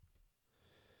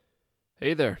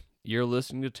Hey there, you're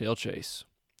listening to Tail Chase.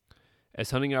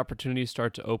 As hunting opportunities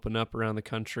start to open up around the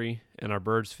country and our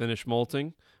birds finish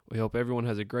molting, we hope everyone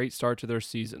has a great start to their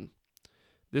season.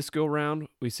 This go round,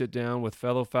 we sit down with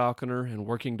fellow falconer and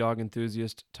working dog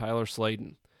enthusiast Tyler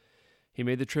Sladen. He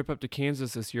made the trip up to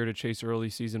Kansas this year to chase early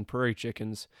season prairie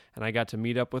chickens, and I got to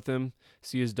meet up with him,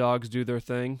 see his dogs do their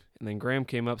thing, and then Graham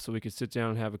came up so we could sit down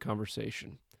and have a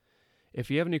conversation. If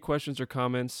you have any questions or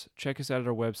comments, check us out at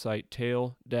our website,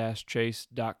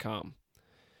 tail-chase.com.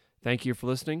 Thank you for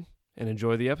listening, and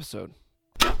enjoy the episode.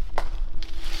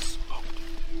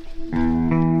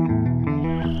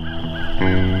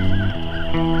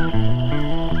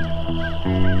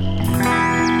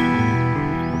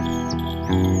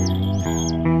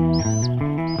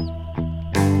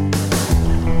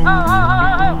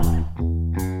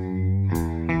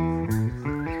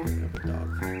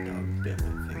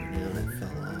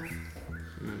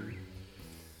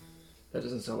 That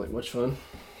doesn't sound like much fun.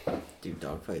 Dude,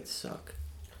 dog fights suck.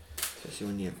 Especially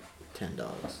when you have 10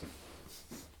 dogs.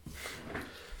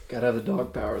 Gotta have the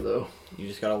dog power, though. You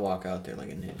just gotta walk out there like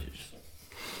a ninja.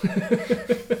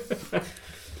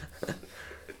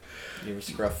 You ever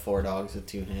scruff 4 dogs with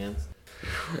 2 hands?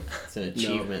 It's an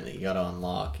achievement that you gotta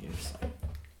unlock. You're just like...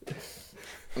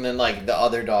 And then, like, the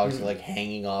other dogs are, like,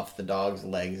 hanging off the dog's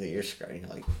legs that you're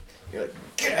scruffing. You're like,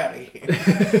 get out of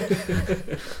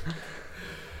here!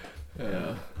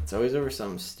 Yeah. It's always over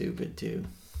something stupid, too.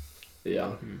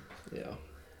 Yeah. Yeah.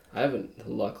 I haven't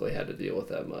luckily had to deal with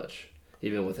that much.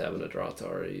 Even with having a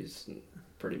Drahthaar, he's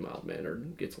pretty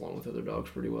mild-mannered, gets along with other dogs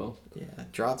pretty well. Yeah,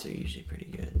 draughts are usually pretty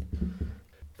good.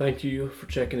 Thank you for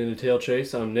checking into Tail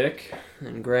Chase. I'm Nick.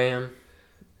 And Graham.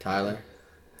 Tyler.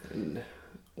 And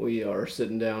we are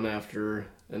sitting down after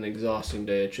an exhausting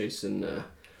day of chasing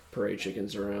prairie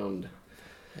chickens around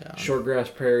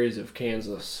shortgrass prairies of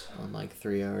Kansas. On like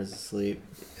 3 hours of sleep.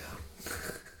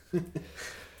 Yeah.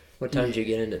 What time did you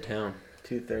get into town?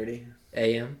 2:30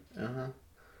 a.m.? Uh-huh.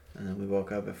 And then we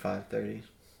woke up at 5:30.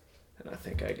 And I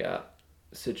think I got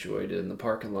situated in the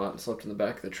parking lot and slept in the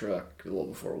back of the truck a little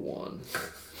before 1.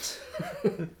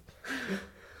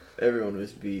 Everyone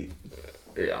was beat.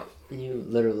 Yeah. You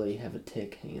literally have a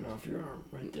tick hanging off your arm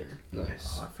right there.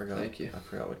 Nice. Oh, I forgot. Thank you. I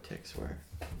forgot what ticks were.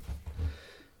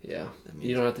 Yeah.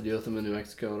 You don't have to deal with them in New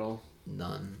Mexico at all?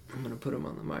 None. I'm going to put him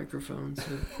on the microphone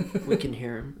so we can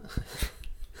hear him.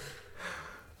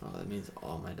 Oh, that means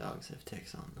all my dogs have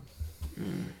ticks on them.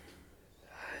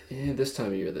 Yeah, this time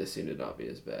of year they seem to not be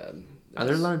as bad. Are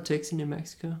there a lot of ticks in New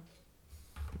Mexico?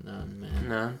 None, man.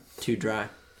 No. Too dry.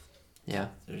 Yeah.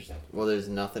 There's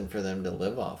nothing for them to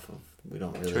live off of. We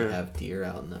don't really have deer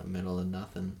out in the middle of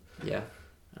nothing. Yeah.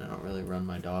 I don't really run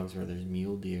my dogs where there's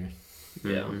mule deer.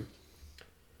 Yeah. Mm-hmm.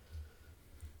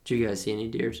 Did you guys see any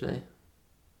deer today?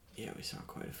 Yeah, we saw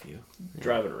quite a few.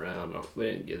 Driving around, we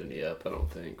didn't get any up, I don't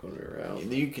think, when we were out.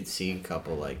 You could see a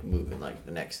couple like moving like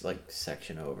the next like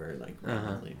section over like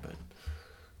randomly, but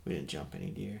we didn't jump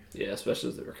any deer. Yeah, especially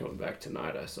as they were coming back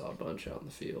tonight, I saw a bunch out in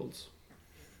the fields.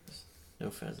 No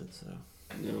pheasants though.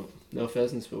 No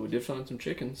pheasants, but we did find some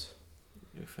chickens.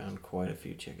 We found quite a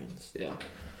few chickens. Yeah.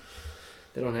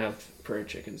 They don't have prairie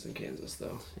chickens in Kansas,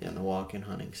 though. Yeah, and the walk-in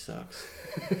hunting sucks.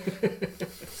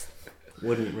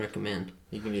 Wouldn't recommend.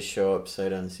 You can just show up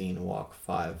sight unseen and walk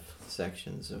 5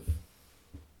 sections of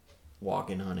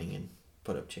walk-in hunting and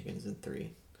put up chickens in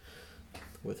 3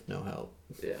 with no help.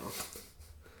 Yeah.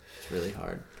 It's really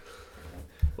hard.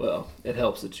 Well, it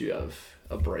helps that you have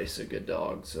a brace of good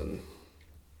dogs, and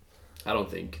I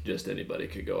don't think just anybody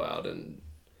could go out and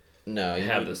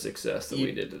have the success that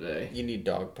we did today. You need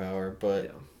dog power,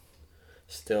 but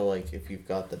still, like, if you've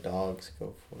got the dogs,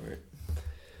 go for it.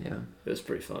 Yeah. It was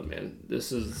pretty fun, man.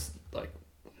 This is, like,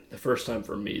 the first time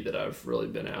for me that I've really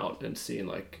been out and seen,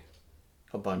 like...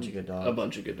 A bunch of good dogs. A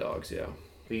bunch of good dogs, yeah.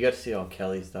 But you got to see all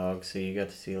Kelly's dogs, so you got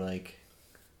to see, like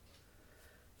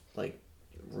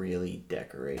really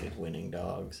decorated winning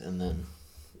dogs. And then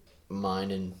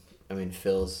mine and... I mean,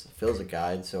 Phil's a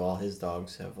guide, so all his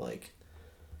dogs have, like,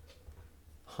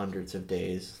 hundreds of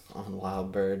days on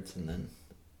wild birds, and then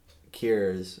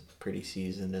Kira's pretty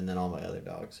seasoned, and then all my other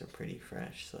dogs are pretty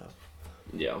fresh, so...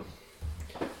 Yeah.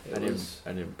 I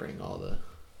didn't bring all the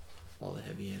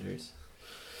heavy hitters.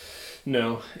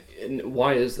 No. And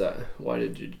why is that? Why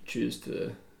did you choose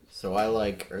to... So I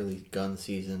like early gun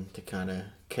season to kind of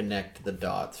connect the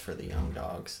dots for the young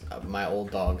dogs. My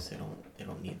old dogs, they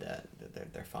don't need that.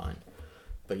 They're fine.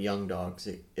 But young dogs,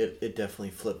 it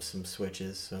definitely flips some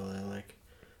switches. So they're like,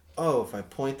 oh, if I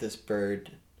point this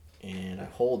bird and I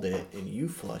hold it and you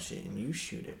flush it and you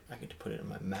shoot it, I get to put it in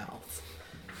my mouth.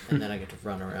 And then I get to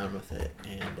run around with it.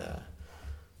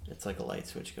 it's like a light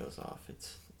switch goes off.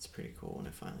 It's pretty cool when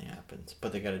it finally happens.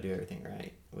 But they got to do everything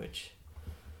right, which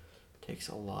takes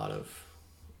a lot of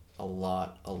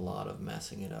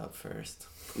messing it up first.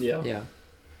 Yeah. Yeah.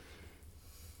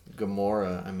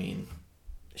 Gamora, I mean,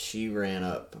 she ran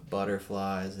up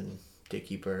butterflies and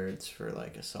dicky birds for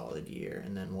like a solid year,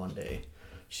 and then one day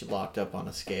she locked up on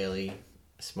a scaly,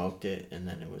 smoked it, and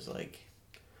then it was like,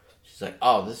 she's like,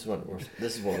 oh, this is what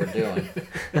we're doing.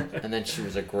 And then she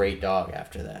was a great dog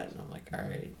after that, and I'm like, all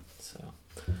right. So,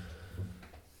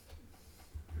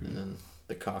 and then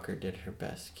the cocker did her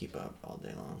best to keep up all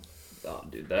day long. Oh,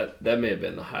 dude, that may have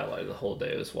been the highlight of the whole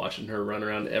day, was watching her run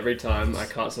around. Every time I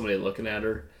caught somebody looking at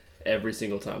her, every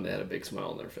single time they had a big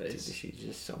smile on their face. Dude, she's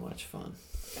just so much fun.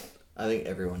 I think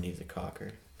everyone needs a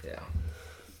cocker. Yeah.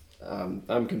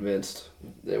 I'm convinced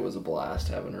it was a blast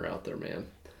having her out there, man.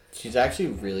 She's actually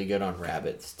really good on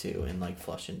rabbits too, and like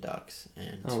flushing ducks.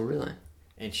 And Oh, really?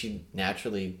 and she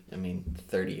naturally,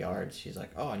 30 yards, she's like,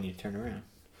 oh, I need to turn around.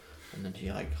 And then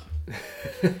she like,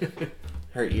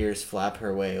 her ears flap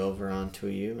her way over onto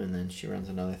you, and then she runs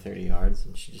another 30 yards,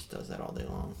 and she just does that all day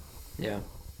long. Yeah.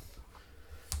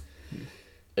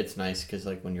 It's nice because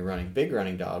like when you're running big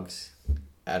running dogs,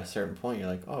 at a certain point you're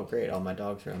like, oh great, all my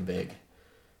dogs run big.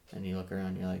 And you look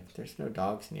around, you're like, there's no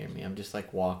dogs near me. I'm just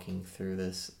like walking through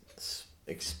this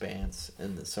expanse.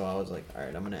 And so I was like, all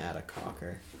right, I'm going to add a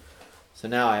cocker. So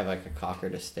now I have like a cocker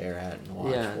to stare at and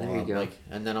watch. Yeah, there you go. Like,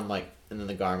 and then I'm like, and then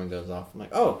the Garmin goes off. I'm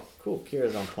like, oh, cool.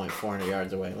 Kira's on point 400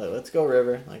 yards away. Let's go,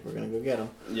 River. Like, we're going to go get him.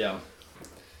 Yeah.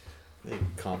 They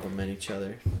complement each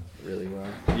other really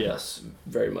well. Yes,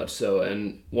 very much so.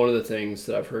 And one of the things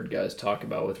that I've heard guys talk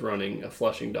about with running a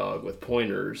flushing dog with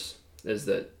pointers is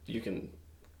that you can,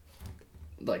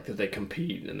 like, that they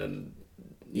compete, and then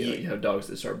you know, you have dogs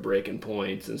that start breaking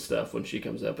points and stuff when she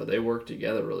comes up, but they work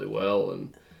together really well.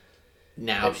 And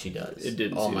now she does. It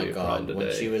didn't Oh seem my to be a God. problem When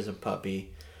today. she was a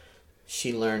puppy,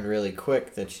 she learned really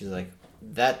quick that she's like,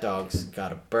 that dog's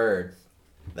got a bird.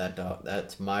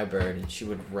 That's my bird. And she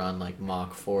would run like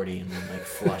Mach 40 and then like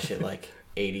flush it like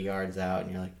 80 yards out.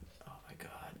 And you're like, oh my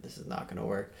God, this is not going to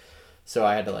work. So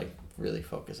I had to like really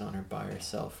focus on her by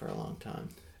herself for a long time.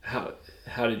 How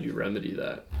did you remedy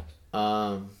that?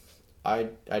 I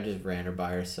just ran her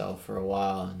by herself for a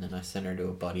while, and then I sent her to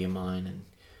a buddy of mine,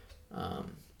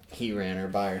 and he ran her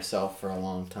by herself for a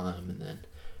long time, and then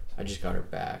I just got her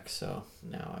back. So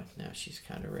now she's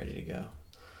kind of ready to go.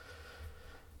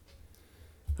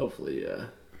 Hopefully,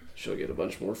 she'll get a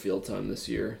bunch more field time this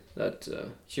year. That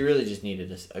She really just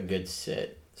needed a good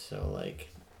sit, so like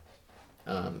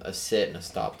a sit and a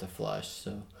stop to flush.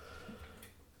 So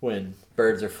when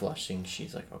birds are flushing,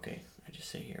 she's like, okay, I just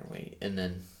sit here and wait, and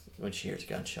then when she hears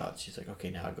gunshots, she's like,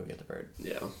 okay, now I go get the bird.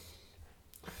 yeah.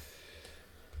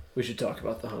 We should talk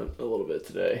about the hunt a little bit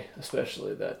today,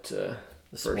 especially that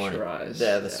This first morning, rise.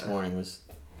 this morning was.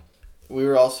 We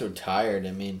were all so tired.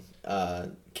 I mean,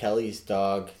 Kelly's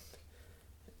dog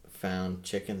found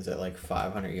chickens at like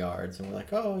 500 yards, and we're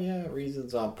like, oh yeah,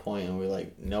 reason's on point, and we're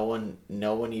like, no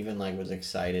one even like was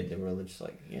excited. And we're just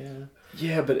like, yeah.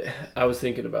 Yeah, but I was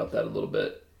thinking about that a little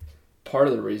bit. Part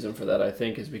of the reason for that, I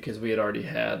think, is because we had already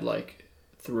had like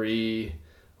 3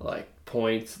 like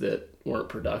points that weren't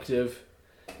productive,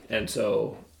 and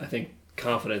so I think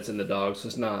confidence in the dogs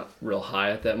was not real high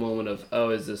at that moment. Of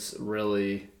is there going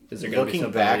to be Looking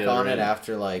something back on the other on it end?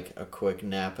 after like a quick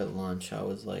nap at lunch, I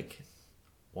was like,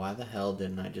 why the hell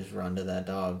didn't I just run to that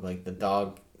dog? Like the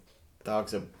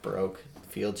dog's a broke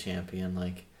field champion.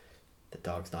 Like the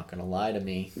dog's not gonna lie to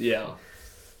me. Yeah.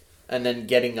 And then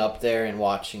getting up there and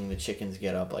watching the chickens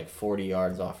get up like 40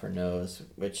 yards off her nose,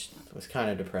 which was kind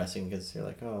of depressing because they're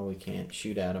like, oh, we can't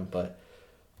shoot at them. But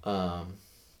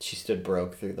she stood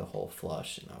broke through the whole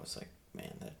flush, and I was like,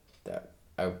 man,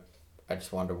 I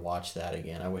just wanted to watch that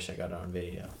again. I wish I got it on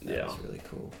video. That was really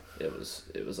cool. It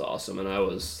was awesome, and I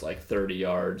was like 30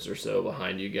 yards or so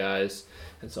behind you guys,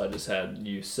 and so I just had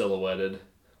you silhouetted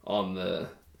on the.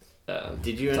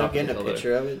 Did you end up getting a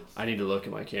picture of it? I need to look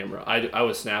at my camera. I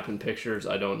was snapping pictures.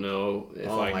 I don't know if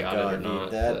I got it or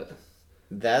not. Dude,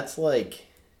 that's like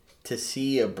to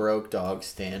see a broke dog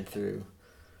stand through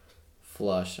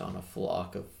flush on a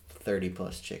flock of 30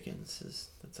 plus chickens.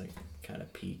 That's like kind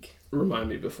of peak. Remind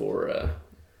me before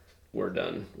we're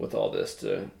done with all this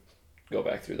to go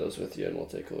back through those with you, and we'll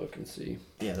take a look and see.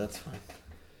 Yeah, that's fine.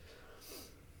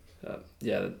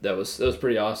 Yeah, that was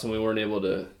pretty awesome. We weren't able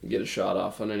to get a shot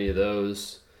off on any of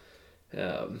those,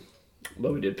 but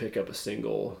we did pick up a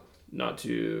single not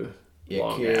too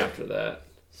long Kira. after that.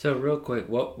 So real quick,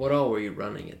 what all were you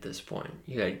running at this point?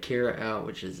 You had Kira out,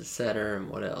 which is a setter, and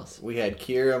what else? We had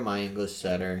Kira, my English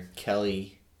setter.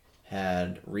 Kelly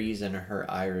had Reason, her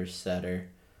Irish setter,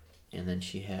 and then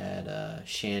she had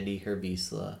Shandy, her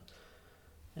Vizsla,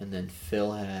 and then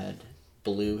Phil had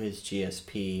Blue, his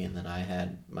GSP, and then I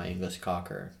had my English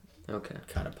Cocker. Okay.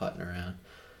 Kind of putting around.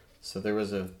 So there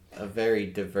was a very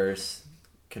diverse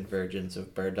convergence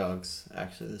of bird dogs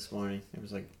actually this morning. There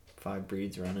was like 5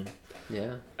 breeds running.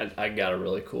 Yeah. I got a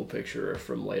really cool picture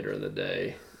from later in the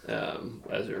day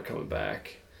as we were coming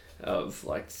back of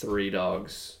like 3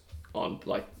 dogs on,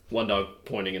 like, one dog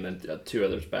pointing and then 2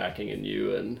 others backing, and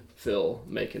you and Phil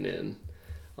making in,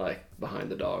 like,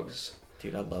 behind the dogs.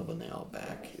 Dude, I love when they all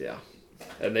back. Yeah.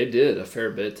 And they did a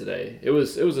fair bit today. It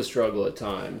was a struggle at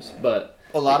times, but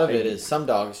A lot of it is some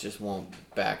dogs just won't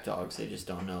back dogs. They just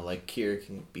don't know. Like, Kira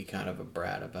can be kind of a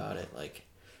brat about it. Like,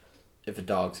 if a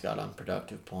dog's got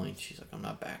unproductive points, she's like, I'm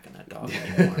not backing that dog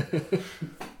anymore.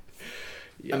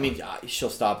 yeah. I mean, she'll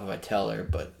stop if I tell her,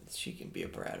 but she can be a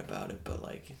brat about it. But,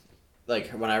 like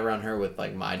when I run her with,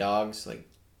 like, my dogs, like,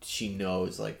 she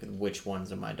knows, like, which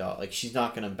ones are my dog. Like, she's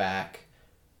not going to back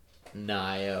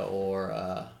Naya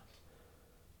or,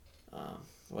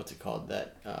 what's it called?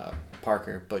 That,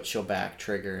 Parker, but she'll back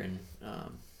Trigger and,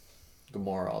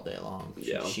 Gamora all day long.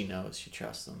 She knows. She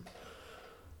trusts them.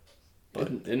 But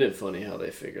isn't it funny how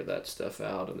they figure that stuff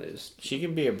out, and they just... She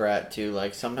can be a brat too.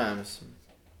 Like, sometimes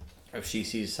if she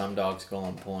sees some dogs go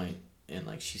on point and,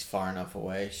 like, she's far enough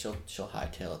away, she'll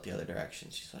hightail it the other direction.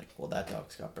 She's like, well, that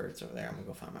dog's got birds over there. I'm gonna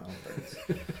go find my own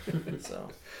birds. So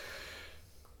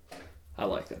I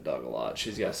like that dog a lot.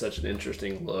 She's got such an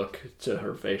interesting look to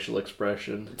her facial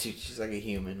expression. dude, she's like a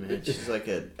human, man. She's like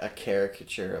a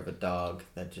caricature of a dog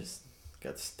that just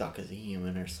got stuck as a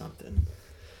human or something.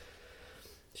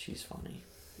 She's funny.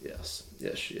 Yes,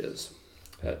 she is.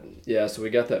 So we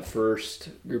got that first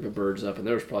group of birds up, and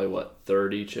there was probably,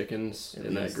 30 chickens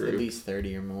in that group? At least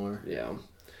 30 or more. Yeah.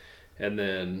 And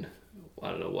then,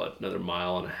 I don't know, another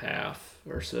mile and a half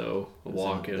or so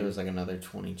walking. There was like another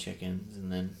 20 chickens,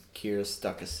 and then Kira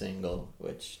stuck a single,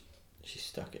 which she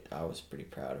stuck it. I was pretty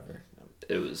proud of her.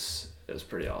 It was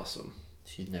pretty awesome.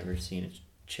 She'd never seen a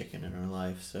chicken in her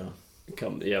life, so...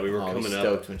 We were coming up.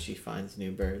 Stoked when she finds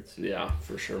new birds. Yeah,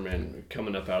 for sure, man.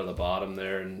 Coming up out of the bottom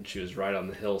there, and she was right on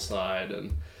the hillside,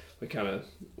 and we kind of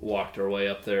walked our way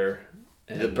up there.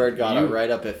 And the bird got right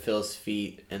up at Phil's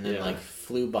feet, and then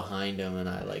flew behind him, and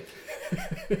I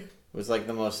it was like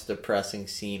the most depressing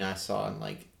scene I saw in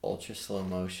like ultra slow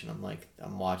motion.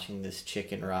 I'm watching this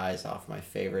chicken rise off my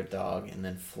favorite dog, and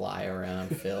then fly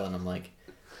around Phil, and I'm like,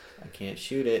 I can't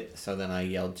shoot it. So then I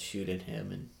yelled, "Shoot at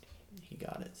him!" and he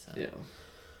got it. So. Yeah.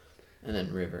 And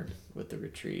then River with the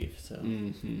retrieve. So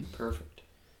Perfect.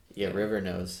 Yeah, River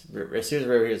knows. As soon as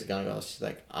River hears the gun go, she's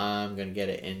like, I'm gonna get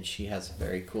it. And she has a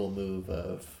very cool move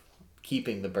of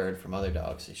keeping the bird from other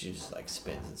dogs. So she just like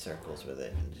spins in circles with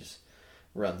it and just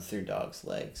runs through dogs'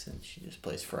 legs, and she just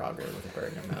plays Frogger with a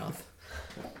bird in her mouth.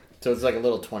 So it's like a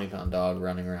little 20-pound dog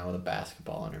running around with a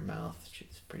basketball in her mouth.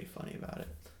 She's pretty funny about it.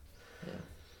 Yeah.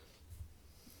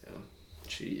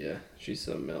 She's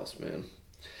something else, man.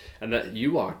 And that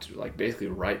you walked like basically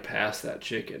right past that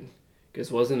chicken,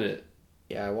 because wasn't it?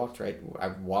 Yeah, I walked right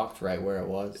where it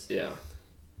was. Yeah.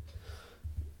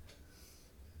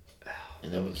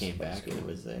 And then we came back and it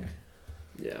was there.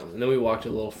 Yeah, and then we walked a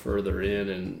little further in,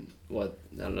 and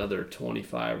another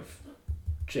 25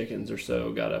 chickens or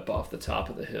so got up off the top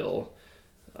of the hill.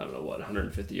 I don't know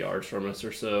 150 yards from us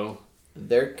or so.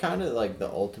 They're kind of like the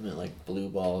ultimate like blue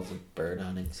balls of bird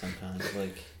hunting sometimes.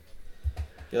 Like,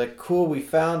 you're like, cool, we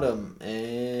found them,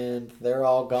 and they're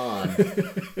all gone.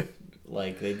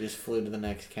 Like, they just flew to the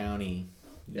next county.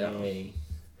 Yeah. Yay.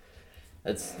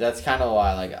 That's kind of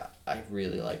why I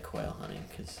really like quail hunting,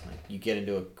 because like you get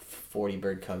into a 40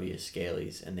 bird covey of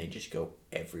scalies and they just go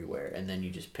everywhere, and then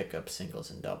you just pick up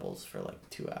singles and doubles for like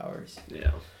 2 hours.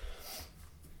 Yeah.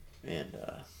 And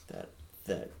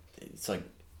that it's like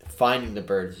finding the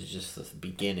birds is just the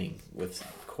beginning with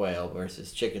quail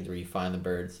versus chickens, where you find the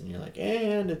birds and you're like,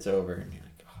 and it's over, and you're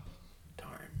like, oh,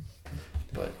 darn.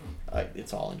 But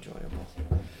it's all enjoyable.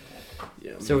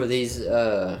 Yeah. So were these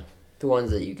the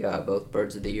ones that you got both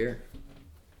birds of the year?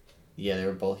 Yeah, they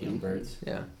were both young birds.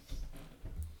 Yeah.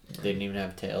 They didn't even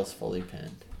have tails fully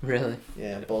pinned. Really?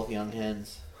 Yeah, both young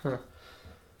hens. Huh.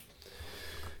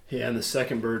 Yeah, and the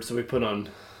second bird, so we put on,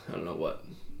 I don't know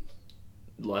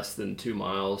less than 2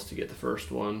 miles to get the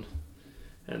first one.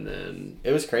 And then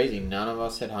It was crazy. None of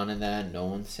us had hunted that. No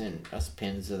one sent us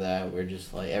pins of that. We're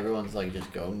just like, everyone's like,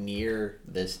 just go near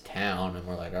this town. And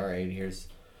we're like, all right, here's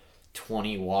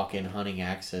 20 walk-in hunting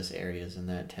access areas in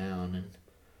that town. And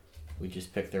we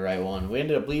just picked the right one. We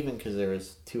ended up leaving because there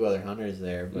was 2 other hunters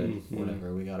there. But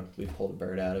whatever, we pulled a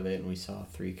bird out of it, and we saw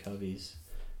 3 coveys.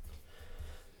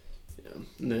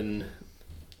 And then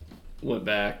went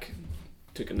back,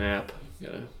 took a nap.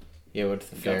 Yeah, went to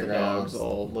the Got the fairgrounds, dogs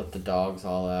all- let the dogs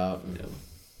all out, and Yeah.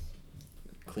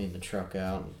 cleaned the truck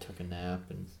out, and took a nap,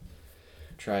 and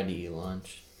tried to eat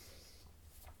lunch.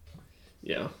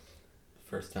 Yeah.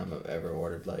 First time I've ever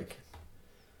ordered like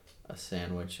a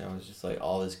sandwich. I was just like,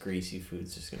 all this greasy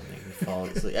food's just gonna make me fall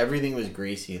asleep. Everything was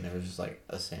greasy, and there was just like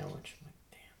a sandwich. I'm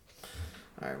like, damn.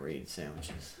 All right, we're eating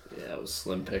sandwiches. Yeah, it was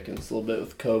slim pickings a little bit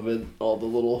with COVID. All the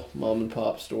little mom and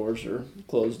pop stores are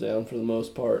closed down for the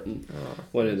most part, and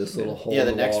went in this little hole. Yeah,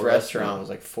 the in next wall restaurant was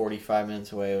like 45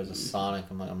 minutes away. It was a Sonic.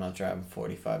 I'm like, I'm not driving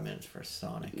 45 minutes for a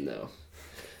Sonic. No,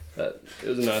 but it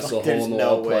was a nice Like, little there's hole in the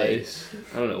no wall way. place.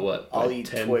 I don't know what. I'll like eat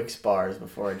 10 Twix bars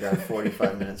before I drive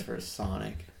 45 minutes for a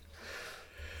Sonic.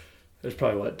 There's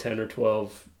probably 10 or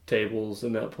 12 tables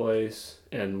in that place,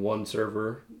 and one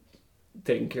server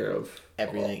taking care of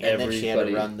Everything. And then she had to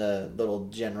everybody. run the little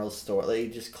general store,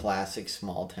 like just classic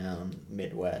small town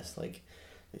Midwest. Like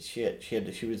she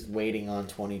was waiting on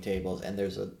 20 tables, and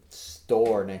there's a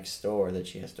store next door that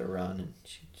she has to run, and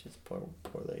she just poor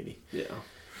lady. Yeah.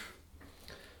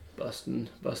 Busting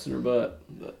her butt.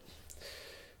 But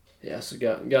yeah, so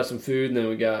got some food, and then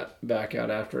we got back out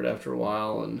after a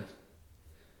while, and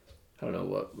I don't know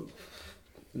what,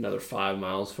 another 5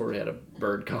 miles before we had a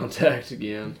bird contact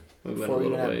again. We went Before a we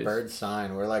little even had ways. bird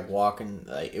sign, we're like walking.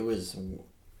 Like that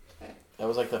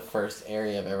was like the first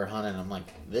area I've ever hunted. I'm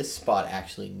like, this spot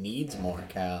actually needs more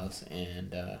cows,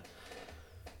 and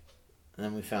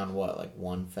then we found like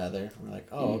one feather. We're like,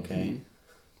 oh okay,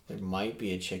 there might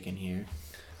be a chicken here.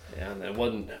 Yeah, and it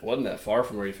wasn't that far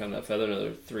from where you found that feather.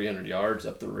 Another 300 yards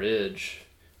up the ridge,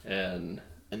 and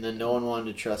then no one wanted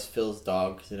to trust Phil's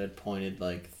dog because it had pointed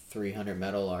like 300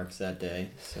 meadowlarks that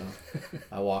day. So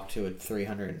I walked to a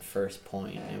 301st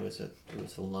point. It was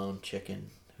a lone chicken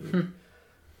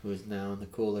who is now in the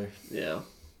cooler. yeah,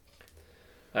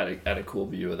 I had a cool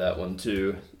view of that one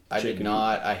too. I did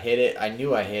not. I hit it. I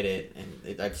knew I hit it,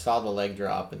 and I saw the leg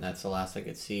drop, and that's the last I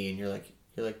could see. And you're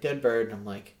like dead bird, and I'm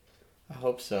like, I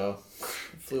hope so.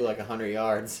 It flew like 100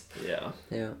 yards. Yeah.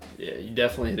 Yeah. Yeah, you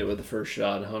definitely hit it with the first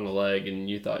shot, hung a leg, and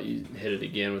you thought you hit it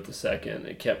again with the second.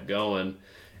 It kept going,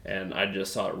 and I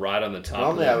just saw it right on the top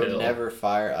Normally of I the would hill. never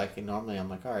fire. Like normally I'm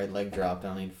like, all right, leg dropped. I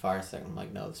don't need to fire a second. I'm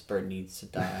like, no, this bird needs to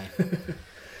die.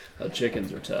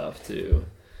 Chickens are tough too.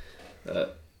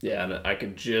 Yeah, and I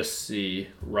could just see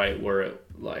right where it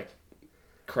like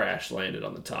crash landed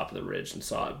on the top of the ridge and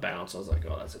saw it bounce. I was like,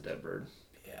 oh, that's a dead bird.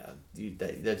 Yeah,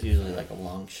 that's usually like a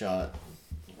long shot.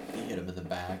 You hit him in the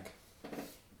back.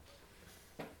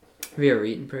 Have you ever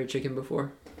eaten prairie chicken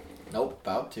before? Nope,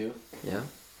 about to. Yeah.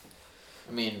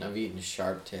 I mean, I've eaten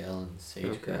sharp tail and sage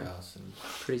Okay. grouse and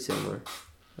Pretty similar,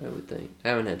 I would think. I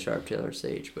haven't had sharp tail or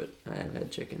sage, but I have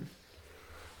had chicken.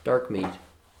 Dark meat.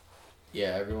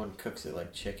 yeah, everyone cooks it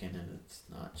like chicken, and it's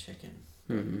not chicken.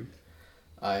 Mm-hmm.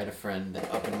 I had a friend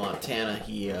up in Montana.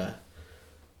 He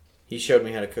showed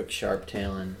me how to cook sharp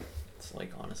tail, and it's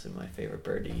like honestly my favorite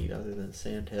bird to eat, other than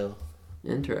sandtail.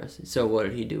 Interesting. So what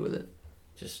did he do with it?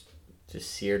 Just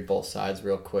seared both sides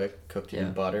real quick, cooked it Yeah.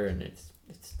 in butter, and it's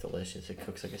delicious. It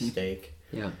cooks like a steak.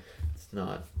 Yeah.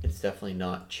 It's definitely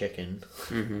not chicken.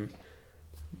 Mm-hmm.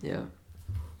 Yeah.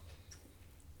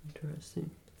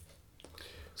 Interesting.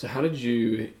 So how did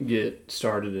you get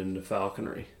started into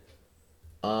falconry?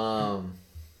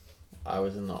 I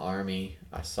was in the Army.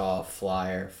 I saw a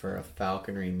flyer for a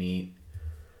falconry meet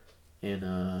in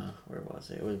where was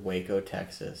it? It was Waco,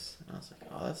 Texas. And I was like,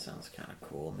 oh, that sounds kind of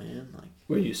cool, man. Like,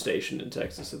 Were you stationed in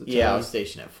Texas at the time? yeah, I was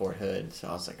stationed at Fort Hood, so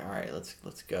I was like, all right, let's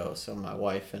go. So my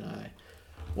wife and I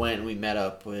went, and we met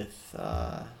up with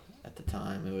at the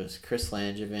time it was Chris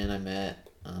Langevin. I met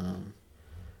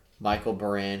Michael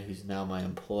Baran, who's now my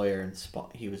employer, and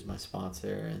he was my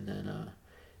sponsor, and then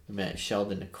we met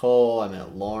Sheldon Nicole. I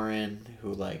met Lauren,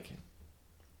 who like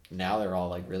now they're all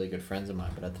like really good friends of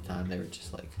mine, but at the time they were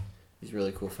just like these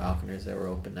really cool falconers that were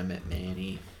open. I met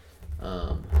Manny.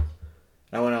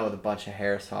 I went out with a bunch of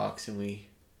Harris Hawks, and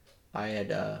I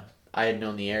had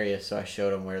known the area, so I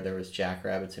showed them where there was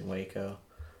jackrabbits in Waco,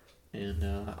 and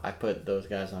I put those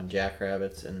guys on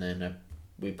jackrabbits, and then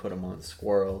we put them on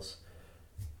squirrels.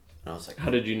 And I was like, How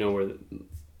did you know where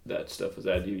that stuff was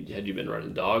at? Had you been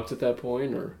running dogs at that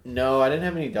point, or? no, I didn't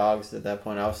have any dogs at that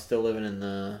point. I was still living in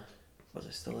the. Was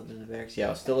I still living in the barracks? Yeah, I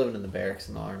was still living in the barracks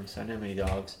in the Army, so I didn't have any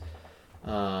dogs.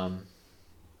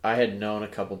 I had known a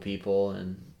couple people,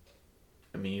 and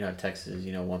I mean, you know, Texas,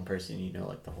 you know, one person, you know,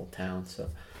 like the whole town. So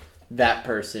that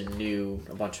person knew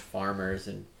a bunch of farmers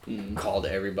and called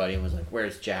everybody and was like,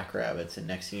 "Where's jackrabbits?" And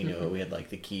next thing you know, we had like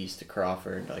the keys to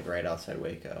Crawford, like right outside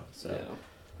Waco. So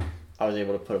Yeah. I was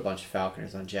able to put a bunch of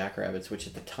falconers on jackrabbits, which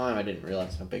at the time I didn't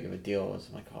realize how big of a deal it was.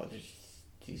 I'm like, oh, there's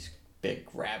these big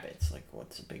rabbits. Like,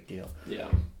 what's the big deal? Yeah.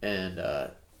 And I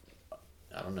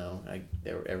don't know.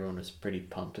 Everyone was pretty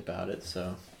pumped about it.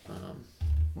 So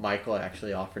Michael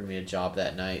actually offered me a job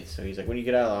that night. So he's like, when you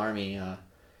get out of the Army,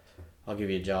 I'll give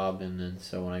you a job. And then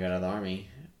so when I got out of the Army,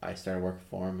 I started working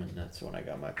for him, and that's when I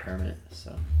got my permit.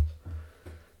 So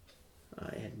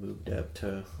I had moved up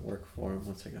to work for him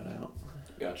once I got out.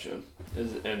 Gotcha.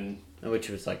 Which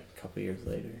was like a couple years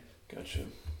later. Gotcha.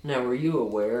 Now, were you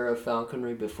aware of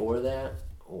falconry before that,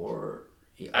 or?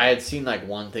 I had seen like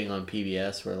one thing on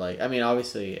PBS where like, I mean,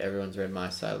 obviously everyone's read My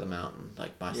Side of the Mountain,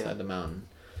 like My Side of the Mountain,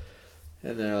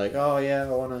 and they're like, oh yeah, I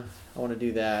wanna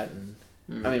do that, and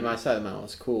I mean, My Side of the Mountain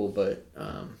was cool, but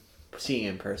seeing it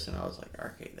in person, I was like,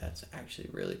 okay, that's actually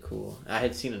really cool. I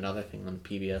had seen another thing on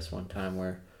PBS one time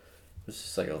where it was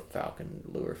just like a falcon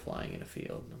lure flying in a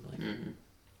field, and I'm like,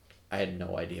 I had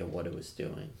no idea what it was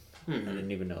doing. I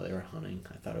didn't even know they were hunting.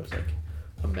 I thought it was like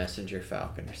a messenger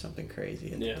falcon or something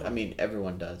crazy. Yeah. I mean,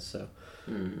 everyone does, so.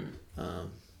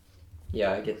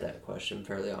 Yeah, I get that question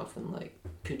fairly often. Like,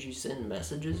 could you send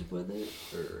messages with it?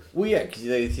 Or? Well, yeah, because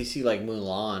you see like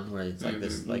Mulan, where it's like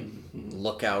this like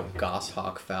lookout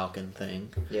goshawk falcon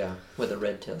thing. Yeah, with a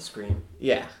red tail screen.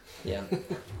 Yeah. Yeah.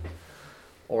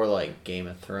 Or like Game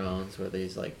of Thrones, where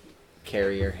these like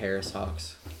carrier Harris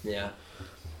hawks. Yeah.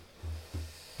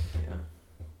 Yeah.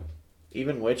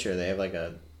 Even Witcher, they have like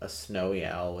a snowy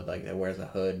owl with like that wears a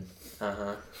hood.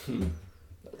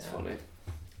 That's funny.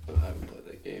 I haven't played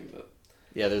that game, but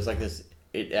Yeah, there's like this.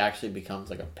 It actually becomes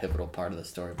like a pivotal part of the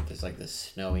story, but there's like this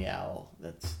snowy owl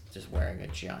that's just wearing a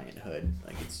giant hood.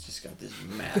 Like it's just got this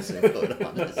massive hood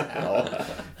on this owl.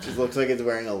 Just looks like it's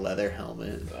wearing a leather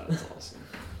helmet. that's awesome.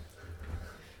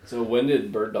 So when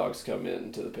did bird dogs come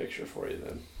into the picture for you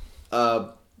then?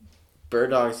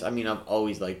 Bird dogs. I mean, I've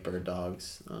always liked bird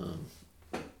dogs,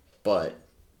 but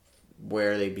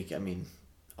where they became. I mean,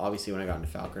 obviously when I got into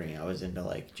falconry, I was into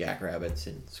like jackrabbits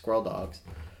and squirrel dogs,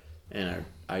 and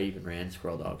I even ran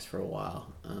squirrel dogs for a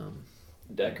while.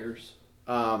 Deckers.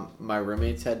 My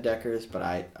roommates had Deckers, but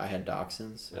I had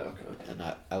Dachshunds. Yeah, okay. And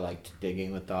I liked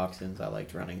digging with Dachshunds. I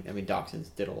liked running. I mean,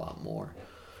 Dachshunds did a lot more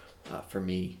for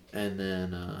me. And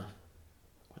then,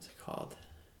 what's it called?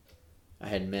 I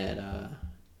had met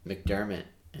McDermott,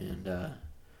 and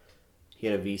he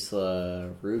had a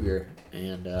Wiesla Ruger,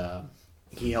 and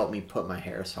he helped me put my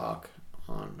Harris Hawk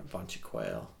on a bunch of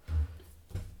quail.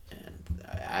 And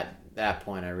at that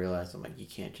point, I realized I'm like, you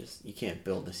can't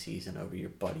build a season over your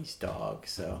buddy's dog.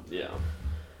 So yeah,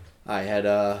 I had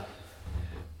I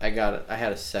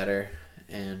had a setter,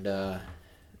 and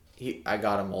I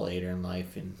got him all later in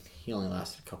life, and he only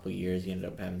lasted a couple of years. He ended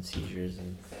up having seizures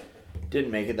and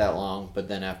didn't make it that long. But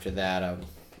then after that,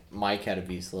 Mike had a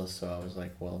Wiesla, so I was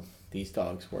like, well, these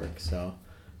dogs work. So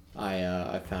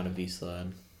I found a Wiesla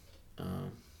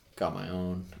and got my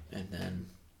own, and then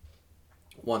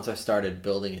once I started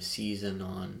building a season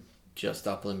on just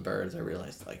upland birds, I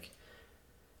realized like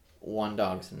one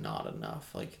dog's not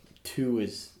enough. Like 2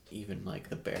 is even like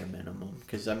the bare minimum.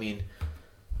 Because I mean,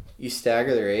 you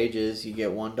stagger their ages, you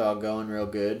get one dog going real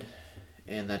good,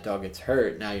 and that dog gets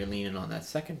hurt. Now you're leaning on that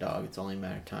second dog. It's only a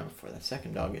matter of time before that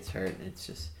second dog gets hurt, and it's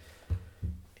just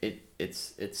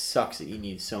it sucks that you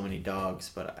need so many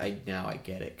dogs. But I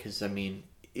get it, because I mean,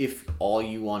 if all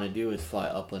you want to do is fly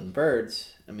upland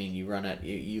birds, I mean, you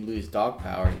lose dog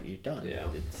power, you're done. Yeah.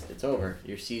 It's over.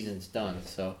 Your season's done.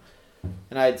 So,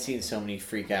 and I had seen so many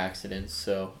freak accidents.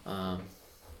 So,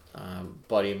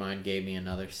 buddy of mine gave me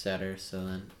another setter.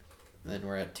 So then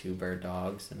we're at 2 bird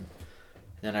dogs, and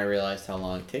then I realized how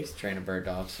long it takes to train a bird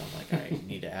dog. So I'm like, I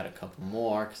need to add a couple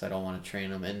more because I don't want to train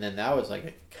them. And then that was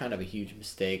like kind of a huge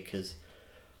mistake, because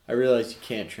I realized you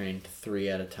can't train 3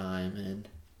 at a time, and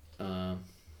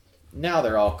now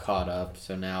they're all caught up.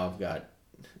 So now I've got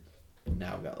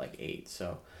like 8.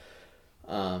 So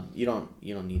you don't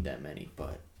need that many,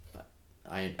 but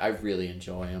I really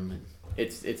enjoy them, and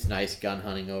it's nice gun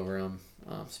hunting over them,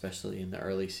 especially in the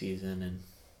early season, and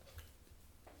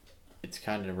it's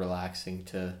kind of relaxing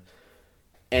to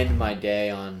end my day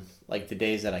on, like, the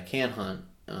days that I can hunt.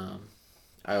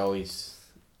 I always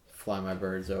fly my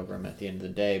birds over them at the end of the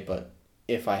day, but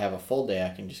if I have a full day, I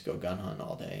can just go gun hunt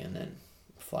all day and then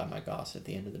fly my goss at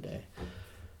the end of the day.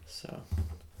 So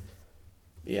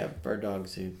yeah, bird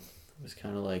dogs, it was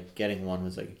kind of like getting one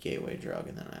was like a gateway drug,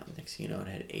 and then next thing you know, it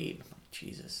had 8. I'm like,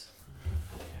 Jesus,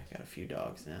 I got a few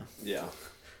dogs now. Yeah.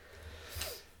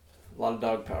 A lot of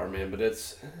dog power, man, but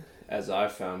it's, as I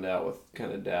found out with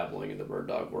kind of dabbling in the bird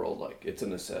dog world, like, it's a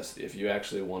necessity. If you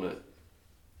actually want to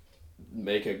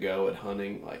make a go at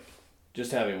hunting, like,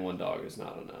 just having one dog is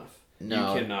not enough.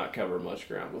 No. You cannot cover much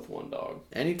ground with one dog.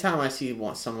 Anytime I see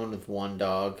someone with one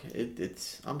dog,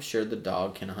 I'm sure the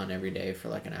dog can hunt every day for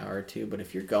like an hour or two, but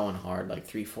if you're going hard, like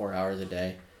 3-4 hours a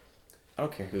day, I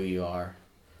don't care who you are.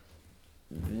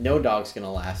 No dog's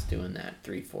gonna last doing that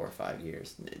 3, 4, 5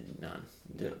 years. None.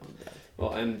 Yeah.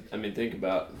 Well, and I mean, think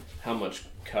about how much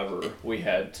cover we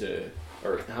had to,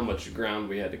 or how much ground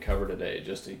we had to cover today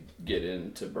just to get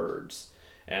into birds.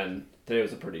 And today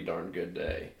was a pretty darn good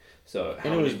day. So how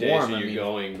many days are you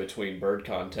going between bird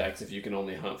contacts if you can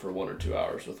only hunt for 1 or 2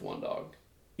 hours with one dog?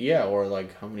 Yeah, or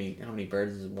like how many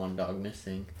birds is one dog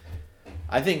missing?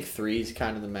 I think 3 is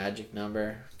kind of the magic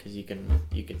number because you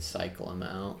can cycle them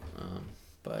out.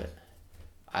 But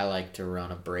I like to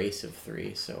run a brace of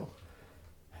 3, so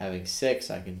having 6,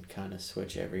 I can kind of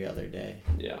switch every other day.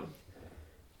 Yeah.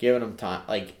 Giving them time,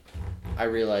 like I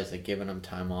realize that giving them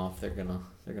time off, they're gonna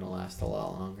last a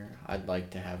lot longer. I'd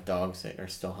like to have dogs that are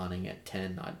still hunting at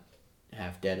 10, not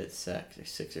half dead at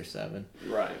 6 or 7.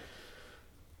 Right.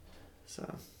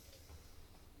 So,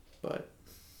 but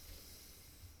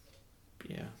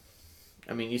yeah,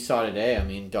 I mean, you saw today. I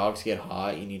mean, dogs get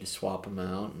hot. You need to swap them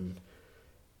out, and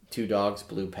 2 dogs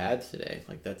blew pads today.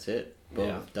 Like that's it. Boom,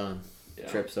 Yeah. done. Yeah.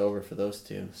 Trip's over for those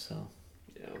 2. So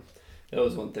yeah, that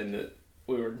was one thing that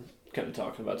we were kind of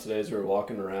talking about today as we were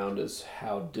walking around is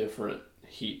how different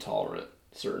heat tolerant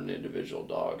certain individual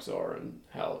dogs are and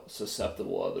how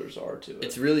susceptible others are to it.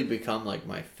 it's really become like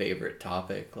my favorite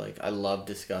topic. Like I love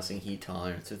discussing heat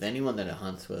tolerance with anyone that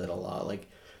hunts with it a lot. Like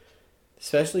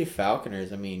especially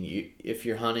falconers. I mean, if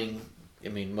you're hunting, I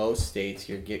mean, most states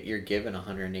you're given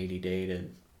 180 day to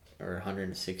or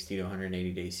 160 to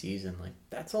 180 day season. Like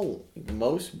that's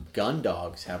most gun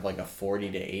dogs have like a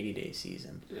 40 to 80 day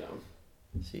season. Yeah.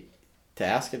 See, to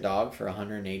ask a dog for a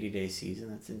 180 day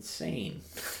season, that's insane.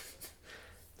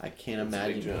 I can't That's a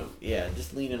big imagine. jump. Yeah,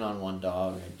 just leaning on one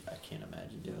dog, I can't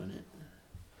imagine doing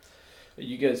it.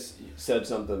 You guys said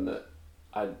something that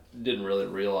I didn't really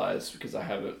realize because I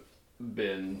haven't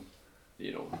been,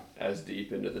 as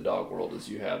deep into the dog world as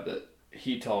you have, that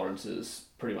heat tolerance is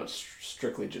pretty much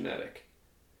strictly genetic.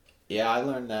 Yeah, I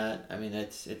learned that. I mean,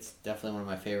 it's definitely one of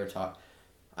my favorite talk.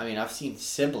 I mean, I've seen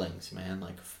siblings, man,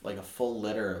 like a full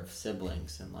litter of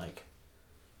siblings, and like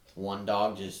one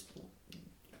dog just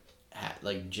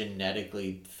like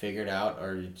genetically figured out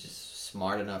or just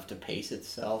smart enough to pace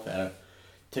itself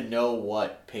to know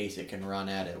what pace it can run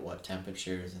at what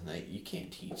temperatures, and you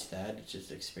can't teach that. It's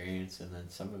just experience, and then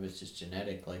some of it's just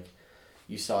genetic. Like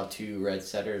you saw 2 red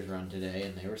setters run today,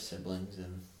 and they were siblings,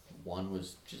 and one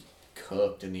was just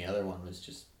cooked, and the other one was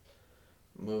just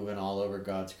moving all over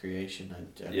God's creation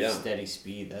at a steady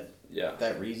speed.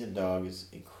 That Reason dog is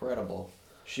incredible.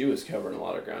 She was covering a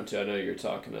lot of ground too. I know you're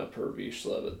talking up her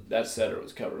Vizsla, but that setter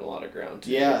was covering a lot of ground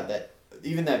too. Yeah, that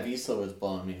Vizsla was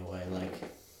blowing me away. Like,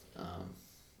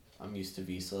 I'm used to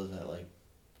Vizslas at like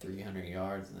 300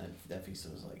 yards, and that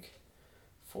Vizsla was like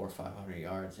 400 or 500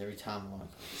 yards every time. I'm like,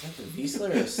 is that the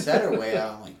Vizsla or a setter way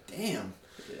out? I'm like, damn.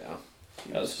 Yeah,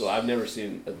 that was cool. I've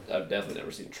definitely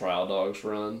never seen trial dogs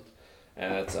run.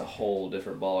 And that's a whole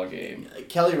different ball game.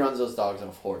 Kelly runs those dogs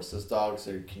off horse. Those dogs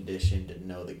are conditioned to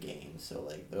know the game. So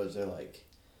like those are like,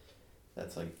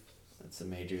 that's the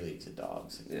major leagues of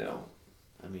dogs. Yeah.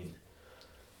 I mean,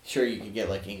 sure you could get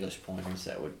like English pointers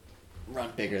that would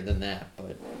run bigger than that,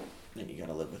 but then you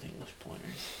gotta live with English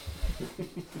pointers.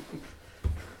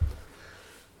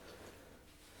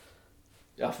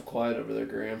 Awful quiet over there,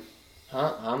 Graham.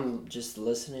 Huh? I'm just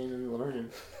listening and learning.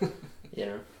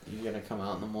 You gonna come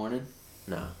out in the morning?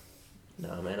 No,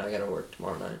 man, I gotta work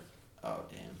tomorrow night. Oh,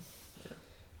 damn. Yeah.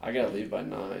 I gotta leave by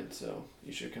 9, so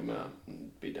you should come out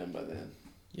and be done by then.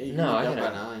 Yeah, you can be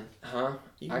done by 9. Huh?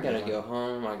 I gotta go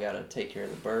home. I gotta take care of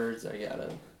the birds. I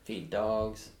gotta feed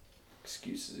dogs.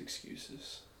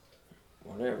 Excuses.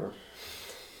 Whatever.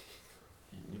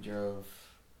 You drove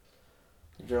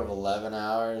 11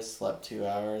 hours, slept 2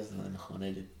 hours, and then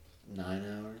hunted 9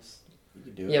 hours. You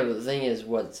could do it. Yeah, but the thing is,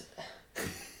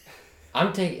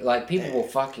 I'm taking, like, people will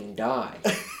fucking die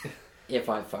if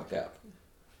I fuck up.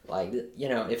 Like,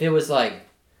 if it was like,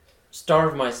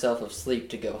 starve myself of sleep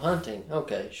to go hunting,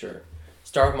 okay, sure.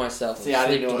 Starve myself of sleep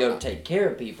to go take care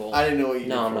of people. I didn't know what you did.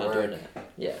 No, I'm not doing that.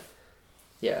 Yeah.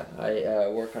 Yeah, I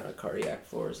work on a cardiac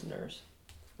floor as a nurse.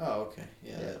 Oh, okay.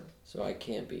 Yeah. So I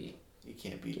can't be... You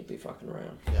can't be fucking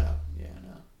around. Yeah,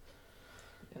 no.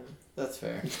 Yeah. That's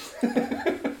fair.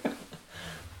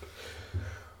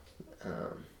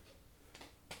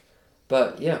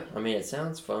 But yeah, I mean, it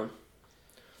sounds fun.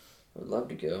 I would love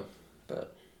to go,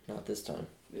 but not this time.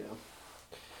 Yeah.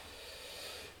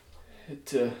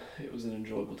 It was an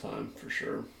enjoyable time for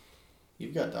sure.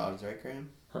 You've got dogs, right, Graham?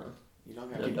 Huh? You don't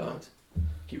got No any dogs.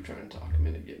 Keep trying to talk him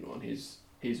into getting one. He's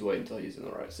waiting until he's in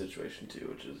the right situation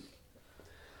too, which is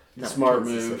a Not smart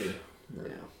Kansas move. City. No.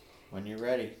 Yeah. When you're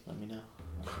ready, let me know.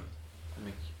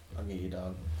 I'll get you a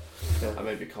dog. I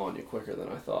may be calling you quicker than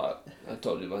I thought. I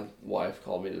told you my wife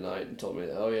called me tonight and told me,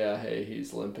 oh yeah, hey,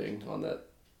 he's limping on that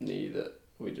knee that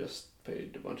we just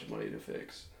paid a bunch of money to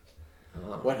fix.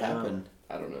 Oh, What no. happened?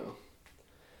 I don't know.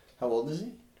 How old is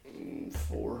he?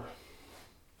 4.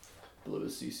 Blew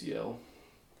his CCL.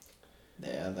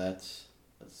 Yeah, that's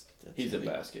He's a heavy.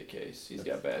 basket case. He's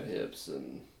got bad hips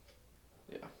and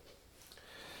yeah.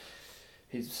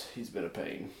 He's been a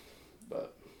pain,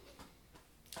 but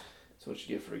that's what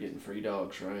you get for getting free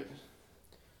dogs, right?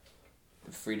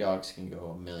 Free dogs can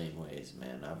go a million ways,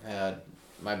 man. I've had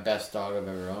my best dog I've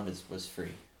ever owned was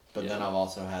free, but then Yeah. I've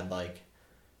also had like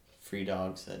free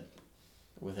dogs that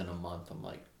within a month I'm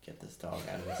like, get this dog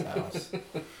out of this house.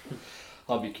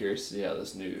 I'll be curious to see how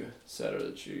this new setter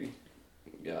that you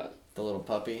got. The little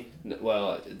puppy.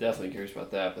 Well, definitely curious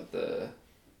about that, but the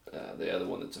other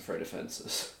one that's afraid of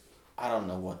fences. I don't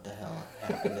know what the hell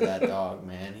happened to that dog,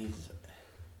 man.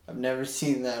 I've never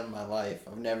seen that in my life.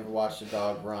 I've never watched a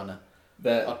dog run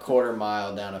a quarter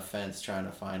mile down a fence trying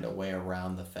to find a way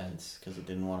around the fence because it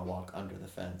didn't want to walk under the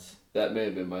fence. That may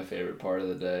have been my favorite part of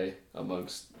the day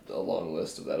amongst a long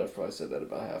list of that. I've probably said that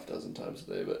about half dozen times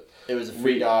a day, but It was a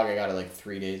free dog. I got it like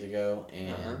 3 days ago,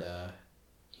 and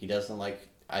he doesn't like.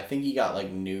 I think he got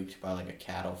like nuked by like a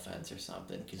cattle fence or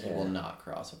something because he will not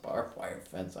cross a barbed wire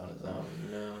fence on his own.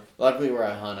 Oh, no. Luckily, where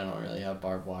I hunt, I don't really have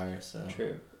barbed wire, so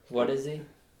True. What is he?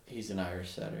 he's an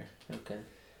Irish setter. Okay.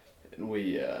 and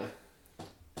we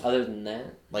Other than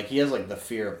that? Like he has like the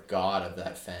fear of God of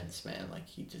that fence, man. Like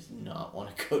he does not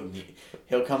want to go near.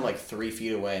 He'll come like 3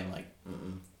 feet away and like,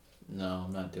 no,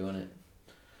 I'm not doing it.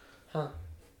 Huh.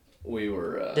 we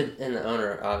were And the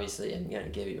owner obviously isn't going to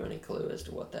give you any clue as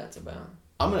to what that's about.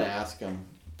 I'm gonna ask him,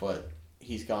 but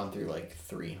he's gone through like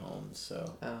 3 homes,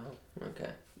 so Oh, okay.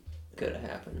 Could have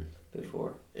happened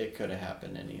before. it could have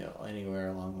happened anywhere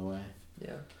along the way.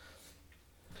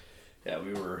 yeah,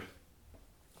 we were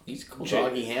He's a cool Jay-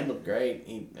 dog. He handled great.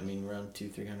 Run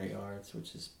 200-300 yards,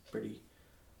 which is pretty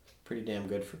damn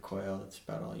good for quail. That's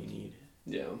about all you need.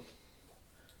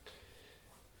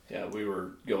 yeah, we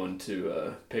were going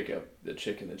to pick up the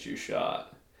chicken that you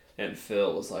shot, and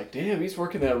Phil was like, damn, he's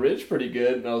working that ridge pretty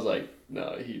good, and I was like,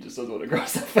 no, he just doesn't want to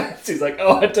cross the fence. He's like,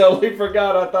 oh, I totally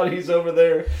forgot. I thought he's over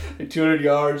there at 200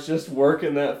 yards just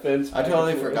working that fence. I back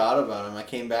totally and forth." forgot about him. I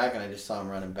came back and I just saw him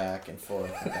running back and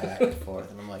forth and back and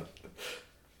forth, and I'm like,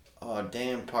 oh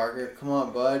damn, Parker, come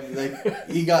on, bud. Like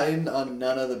he got in on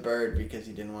none of the bird because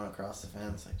he didn't want to cross the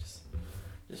fence. I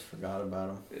just forgot about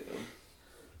him. Yeah.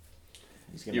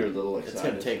 He's You're a little It's excited.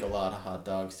 gonna take a lot of hot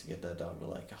dogs to get that dog to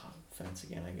like a hot fence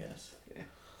again, I guess.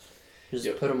 Just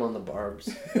Yep. put him on the barbs.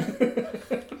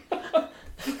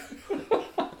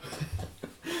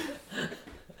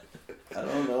 I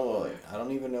don't know. Like, I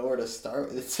don't even know where to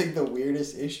start. It's like the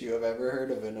weirdest issue I've ever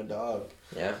heard of in a dog.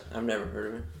 Yeah, I've never heard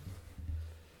of him.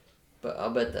 But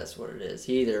I'll bet that's what it is.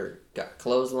 He either got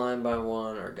clotheslined by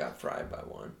one or got fried by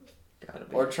one. Gotta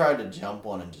be. Or tried to jump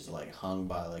one and just like hung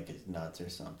by like his nuts or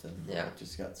something. Yeah. Like,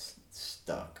 just got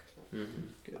stuck.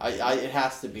 Mm-hmm. It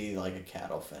has to be like a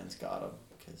cattle fence got him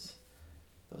because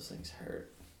those things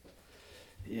hurt.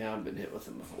 Yeah, I've been hit with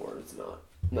them before. It's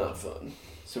not fun.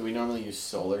 So we normally use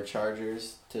solar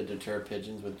chargers to deter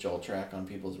pigeons with jolt track on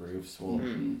people's roofs. Well,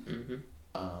 Mm-hmm.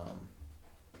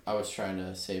 I was trying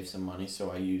to save some money,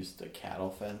 so I used the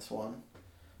cattle fence one.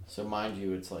 So mind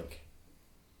you, it's like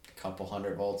a couple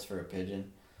 100 volts for a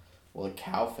pigeon. Well, the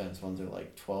cow fence ones are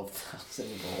like 12,000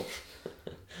 volts.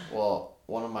 Well,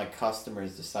 one of my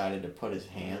customers decided to put his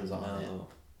hands on it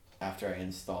after I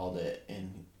installed it,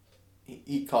 and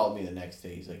he called me the next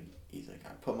day. He's like, I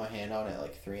put my hand on it at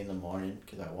like 3 a.m.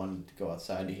 because I wanted to go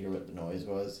outside to hear what the noise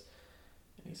was.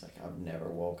 And he's like, I've never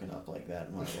woken up like that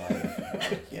in my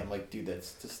life. I'm like, dude,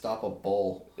 that's to stop a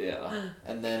bull. Yeah.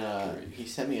 And then he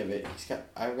sent me a video.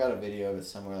 I've got a video of it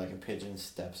somewhere. Like a pigeon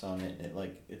steps on it,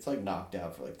 and it's like knocked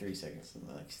out for like 3 seconds, and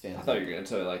then like stands. I thought you were gonna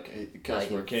tell me like a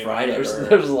customer Like came. fried And it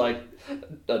there's like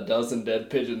a dozen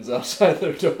dead pigeons outside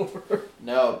their door.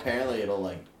 No, apparently it'll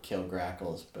like kill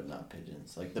grackles, but not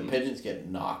pigeons. Like the pigeons get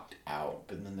knocked out,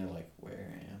 but then they're like,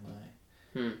 where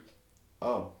am I?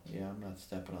 Oh, yeah, I'm not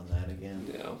stepping on that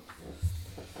again. Yeah.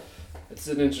 It's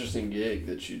an interesting gig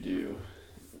that you do,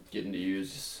 getting to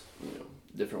use,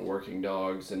 different working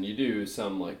dogs, and you do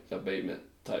some like abatement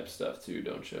type stuff too,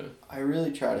 don't you? I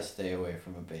really try to stay away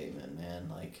from abatement, man.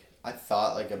 Like, I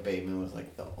thought like abatement was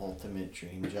like the ultimate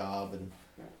dream job, and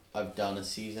I've done a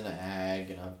season of ag,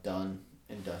 and I've done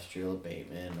industrial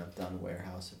abatement. I've done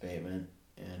warehouse abatement,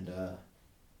 and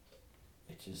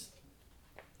it's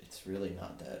really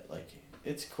not that, like,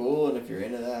 it's cool, and if you're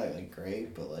into that, like,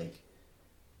 great, but, like,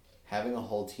 having a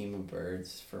whole team of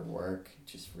birds for work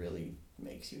just really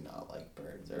makes you not like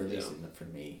birds, or at least for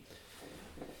me.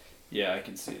 Yeah, I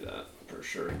can see that for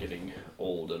sure, getting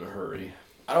old in a hurry.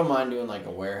 I don't mind doing, like,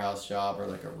 a warehouse job or,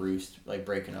 like, a roost, like,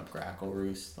 breaking up grackle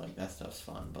roosts. Like, that stuff's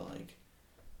fun, but, like,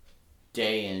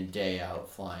 day in, day out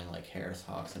flying, like, Harris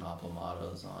hawks and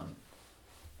aplomatos on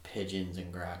pigeons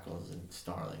and grackles and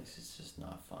starlings, it's just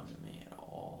not fun to me at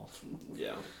all.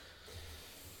 Yeah.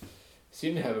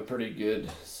 Seemed to have a pretty good,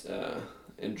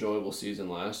 enjoyable season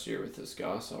last year with this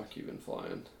goshawk you've been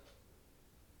flying.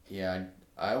 Yeah,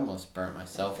 I almost burnt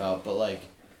myself out, but, like,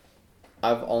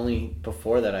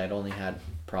 before that, I'd only had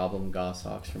problem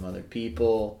goshawks from other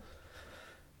people.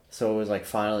 So it was, like,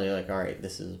 finally, like, all right,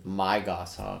 this is my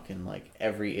goshawk, and, like,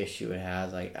 every issue it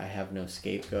has, I have no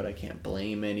scapegoat. I can't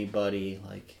blame anybody.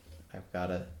 Like, I've got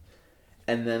to...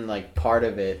 And then, like, part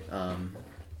of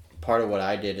what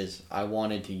I did is I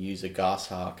wanted to use a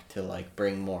goshawk to, like,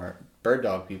 bring more bird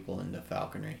dog people into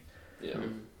falconry. Yeah.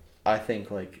 I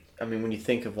think, like, I mean, when you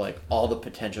think of, like, all the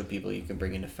potential people you can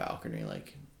bring into falconry,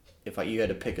 like, if you had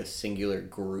to pick a singular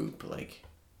group, like,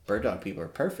 bird dog people are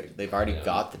perfect. They've already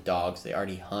got the dogs. They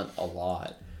already hunt a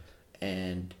lot.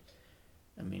 And,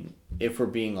 I mean, if we're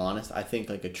being honest, I think,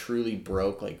 like, a truly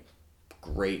broke, like,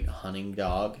 great hunting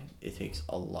dog, it takes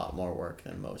a lot more work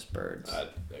than most birds. I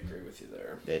agree with you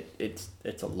there.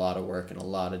 It's a lot of work and a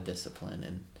lot of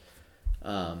discipline.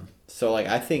 And so, like,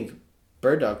 I think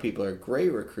bird dog people are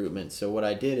great recruitment. So what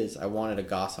I did is I wanted a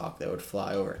goshawk that would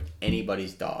fly over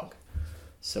anybody's dog.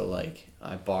 So, like,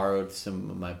 I borrowed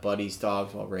some of my buddy's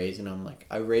dogs while raising them. Like,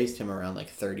 I raised him around, like,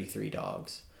 33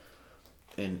 dogs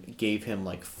and gave him,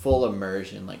 like, full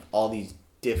immersion, like, all these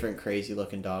different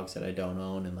crazy-looking dogs that I don't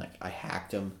own. And, like, I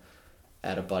hacked him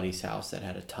at a buddy's house that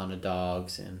had a ton of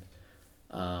dogs. And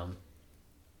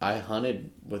I hunted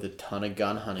with a ton of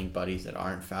gun hunting buddies that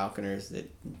aren't falconers,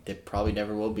 that probably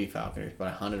never will be falconers. But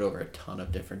I hunted over a ton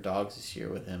of different dogs this year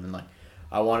with him. And, like,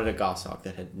 I wanted a goshawk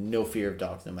that had no fear of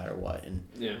dogs no matter what. And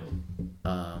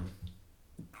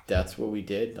that's what we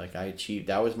did. Like, I achieved,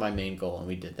 that was my main goal, and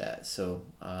we did that. So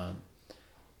I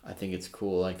think it's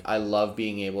cool. Like, I love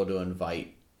being able to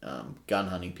invite gun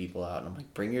hunting people out, and I'm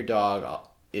like, bring your dog.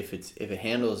 If it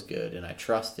handles good and I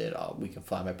trust it, we can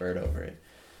fly my bird over it.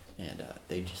 And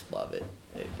they just love it.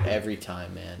 Every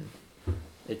time, man.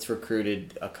 It's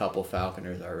recruited a couple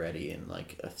falconers already in,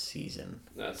 like, a season.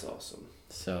 That's awesome.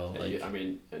 So, like,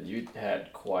 and you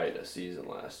had quite a season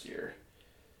last year.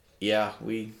 Yeah,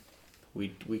 we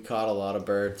caught a lot of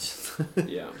birds.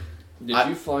 Yeah. Did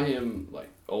you fly him, like,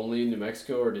 only in New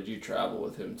Mexico, or did you travel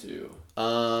with him too?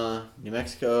 New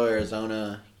Mexico,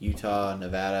 Arizona, Utah,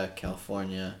 Nevada,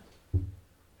 California,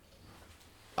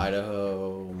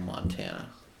 Idaho, Montana.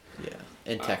 Yeah,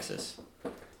 and Texas.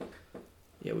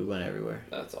 Yeah, we went everywhere.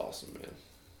 That's awesome, man.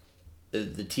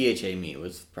 The THA meet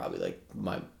was probably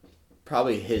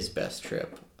his best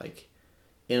trip. Like,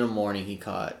 in the morning, he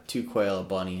caught 2 quail, a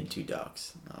bunny, and 2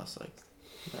 ducks. And I was like,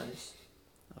 nice.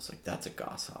 I was like, that's a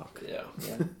goshawk. Yeah.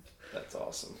 Yeah. That's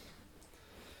awesome.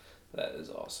 That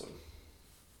is awesome.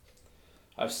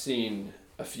 I've seen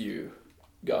a few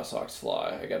goshawks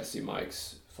fly. I got to see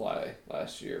Mike's fly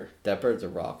last year. That bird's a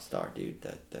rock star, dude.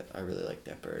 That I really like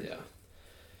that bird. Yeah.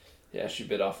 Yeah, she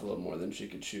bit off a little more than she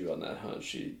could chew on that hunt.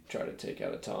 She tried to take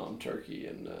out a tom turkey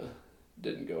and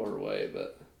didn't go her way,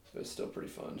 but it was still pretty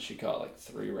fun. She caught like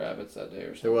 3 rabbits that day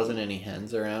or something. There wasn't any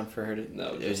hens around for her to...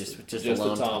 No, it was just the a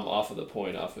lone tom off of the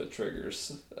point off of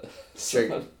Triggers.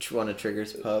 One of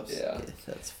Trigger's pups? Yeah.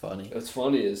 That's funny. What's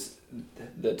funny is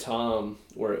the tom,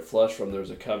 where it flushed from,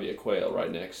 there's a covey of quail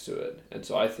right next to it. And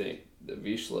so I think that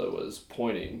Vizsla was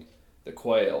pointing the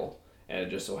quail, and it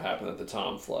just so happened that the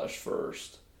tom flushed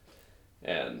first.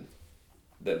 And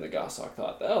then the goshawk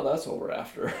thought, oh, that's what we're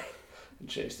after, and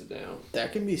chased it down.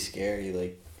 That can be scary.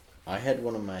 Like, I had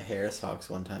one of my Harris hawks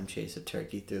one time chase a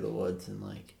turkey through the woods, and,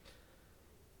 like,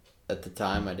 at the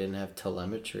time I didn't have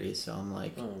telemetry, so I'm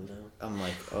like,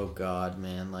 oh God,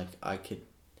 man, like, I could,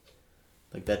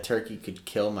 like, that turkey could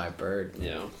kill my bird.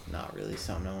 Yeah. Not really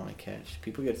something I want to catch.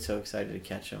 People get so excited to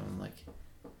catch them. I'm like,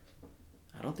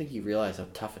 I don't think you realize how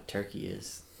tough a turkey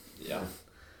is. Yeah.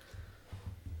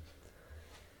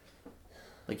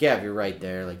 Like, yeah, if you're right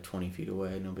there, like 20 feet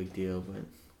away, no big deal. But when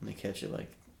they catch it like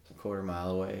a quarter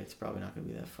mile away, it's probably not going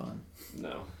to be that fun.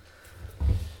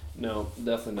 No,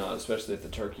 definitely not. Especially if the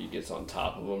turkey gets on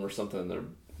top of them or something, and they're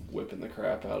whipping the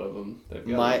crap out of them.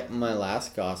 My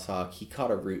last goshawk, he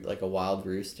caught a wild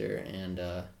rooster, and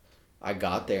I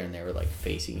got there and they were like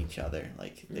facing each other,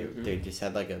 like they just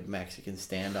had like a Mexican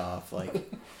standoff, like.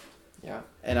 Yeah.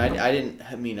 And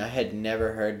I had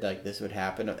never heard like this would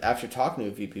happen. After talking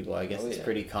to a few people, I guess it's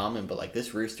pretty common, but like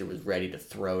this rooster was ready to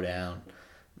throw down.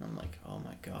 And I'm like, oh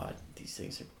my God, these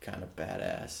things are kind of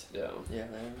badass. Yeah. Yeah.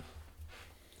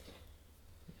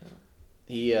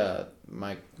 He,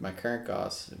 my current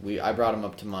Goss, I brought him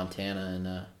up to Montana,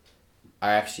 and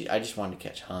I just wanted to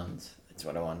catch Huns. That's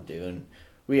what I wanted to do. And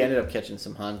we ended up catching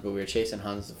some Huns, but we were chasing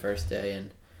Huns the first day,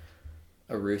 and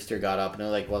a rooster got up, and it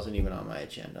like wasn't even on my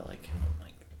agenda. Like, I'm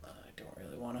like, I don't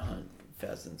really want to hunt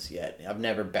pheasants yet. I've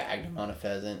never bagged him on a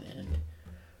pheasant, and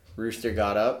rooster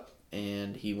got up,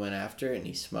 and he went after it, and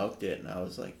he smoked it, and I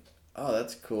was like, oh,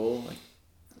 that's cool. Like,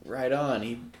 right on.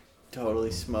 He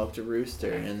totally smoked a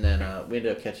rooster, and then we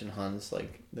ended up catching Huns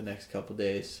like the next couple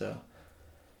days, so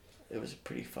it was a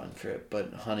pretty fun trip.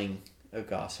 But hunting a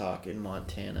goshawk in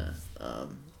Montana,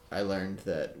 I learned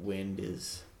that wind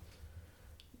is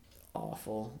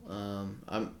awful.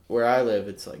 Where I live,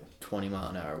 it's like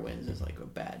 20-mile-an-hour winds is like a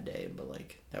bad day, but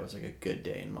like that was like a good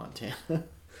day in Montana.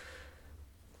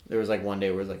 There was like one day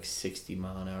where it was like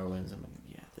 60-mile-an-hour winds. I'm like,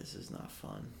 yeah, this is not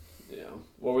fun. Yeah.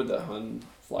 What were the Hun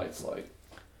flights like?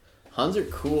 Huns are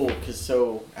cool because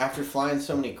after flying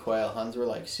so many quail, Huns were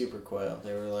like super quail.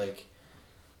 They were like,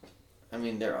 I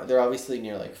mean, they're obviously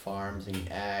near like farms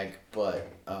and ag, but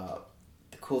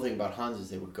the cool thing about Huns is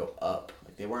they would go up.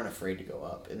 Like they weren't afraid to go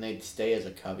up, and they'd stay as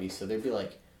a covey. So there'd be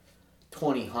like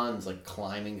 20 Huns like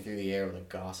climbing through the air with a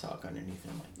goshawk underneath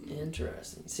them. Like,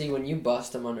 interesting. See, when you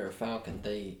bust them under a falcon,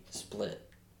 they split.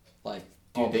 Like.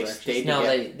 Dude, they stayed now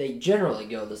together. they generally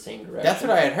go the same direction. That's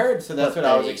what I had heard, so that's But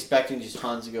what I was expecting, just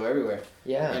Huns to go everywhere.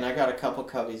 Yeah. And I got a couple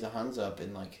coveys of Huns up,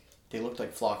 and like they looked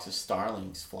like flocks of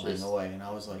starlings flying away, and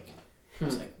I was like,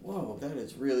 whoa, that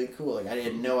is really cool. Like I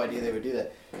had no idea they would do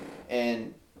that.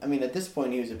 And I mean, at this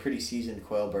point, he was a pretty seasoned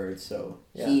quail bird, so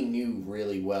he knew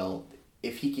really well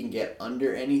if he can get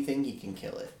under anything, he can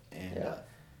kill it, and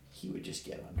he would just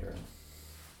get under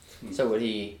him. So would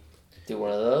he do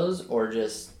one of those, or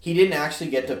just... He didn't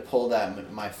actually get to pull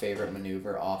that my favorite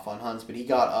maneuver off on Huns, but he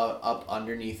got up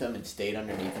underneath him and stayed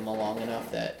underneath him long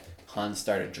enough that Huns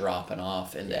started dropping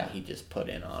off, and then he just put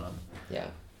in on him. Yeah.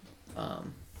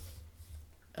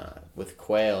 With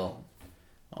quail,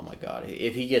 oh my God,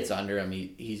 if he gets under him,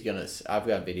 he's gonna. I've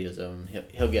got videos of him.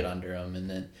 He'll get under him, and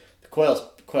then the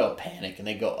quail panic and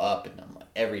they go up, and I'm like,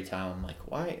 every time I'm like,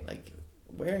 why? Like,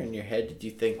 where in your head did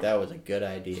you think that was a good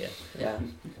idea? Yeah.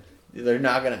 You're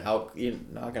not gonna out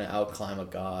climb a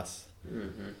goss.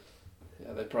 Mm-hmm.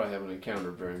 Yeah, they probably haven't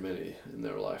encountered very many in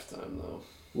their lifetime though.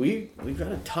 We've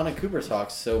got a ton of Cooper's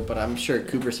hawks, but I'm sure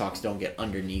Cooper's hawks don't get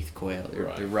underneath quail.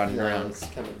 They're running around.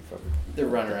 They're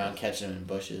running around catching them in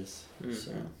bushes. Mm-hmm.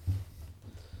 So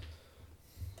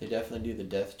they definitely do the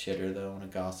death chitter though when a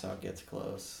goshawk gets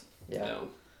close. Yeah,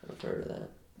 I've heard of that.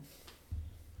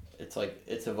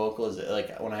 It's a vocalization.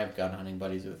 Like when I have gun hunting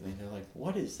buddies with me, they're like,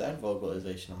 "What is that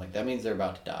vocalization?" I'm like, "That means they're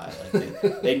about to die.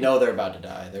 Like they know they're about to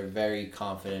die. They're very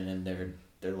confident and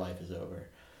their life is over."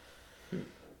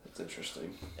 That's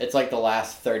interesting. It's like the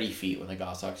last 30 feet when the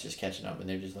goshawk's just catching up, and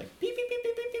they're just like beep beep beep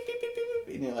beep beep beep beep beep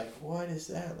beep, and you're like, "What is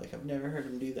that?" Like I've never heard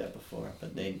them do that before,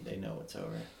 but they know it's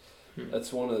over.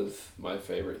 That's one of my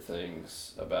favorite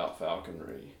things about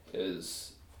falconry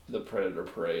is the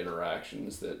predator-prey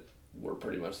interactions that we're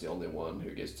pretty much the only one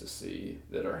who gets to see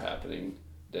that are happening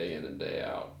day in and day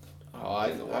out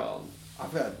in the wild.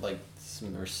 I've got like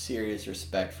some serious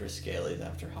respect for scalies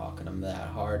after hawking them that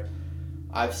hard.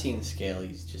 I've seen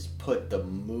scalies just put the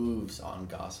moves on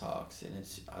goshawks, and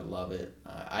I love it.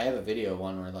 I have a video of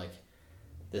one where like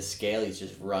the scalie's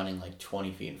just running like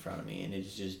 20 feet in front of me, and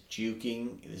it's just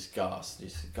juking this goss.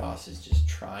 This goss is just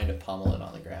trying to pummel it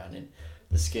on the ground, and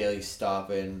the scalie's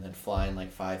stopping and then flying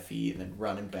like 5 feet and then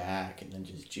running back and then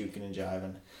just juking and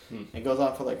jiving. It goes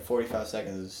on for like 45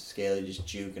 seconds. The scaly just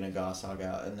juking a goshawk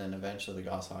out, and then eventually the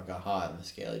goshawk got hot and the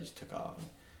scaly just took off.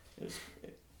 It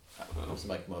was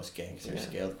like most gangster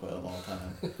scaled quail of all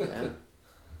time. Yeah.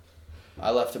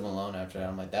 I left him alone after that.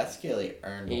 I'm like, that scaly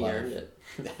earned life. He earned it.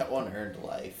 That one earned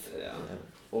life. Yeah.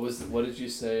 What did you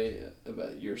say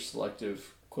about your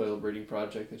selective quail breeding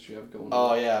project that you have going on?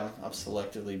 Oh yeah, I'm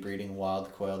selectively breeding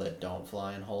wild quail that don't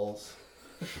fly in holes.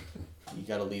 You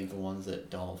gotta leave the ones that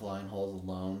don't fly in holes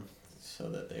alone so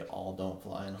that they all don't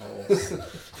fly in holes.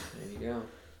 There you go.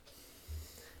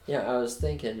 Yeah, I was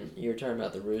thinking, you were talking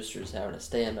about the roosters having a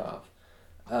standoff.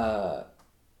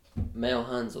 Male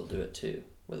Huns will do it too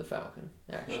with a falcon,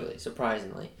 actually,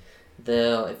 surprisingly.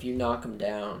 If you knock them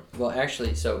down, well,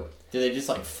 actually, so... Do they just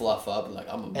like fluff up and like,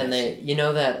 I'm a And you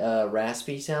know that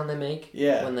raspy sound they make?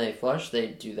 Yeah. When they flush, they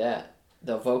do that.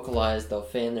 they'll vocalize, they'll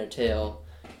fan their tail,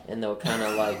 and they'll kind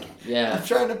of like, yeah. I'm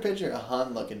trying to picture a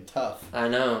Hun looking tough. I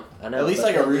know. At least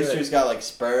like a rooster's got like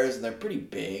spurs and they're pretty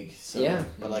big. So, yeah.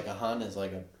 But like a Hun is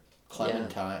like a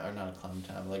clementine, or not a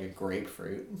clementine, but like a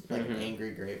grapefruit, like an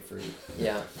angry grapefruit.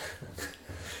 Yeah.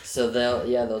 So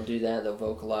they'll do that. They'll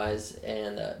vocalize,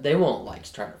 and they won't like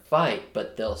try to fight,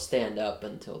 but they'll stand up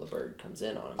until the bird comes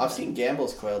in on them. I've seen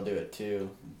Gambel's quail do it too.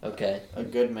 Okay. A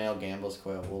good male Gambel's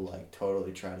quail will like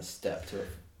totally try to step to a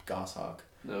goshawk.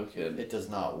 No kidding. It does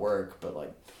not work, but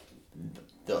like,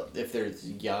 if there's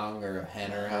young or a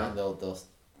hen around,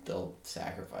 they'll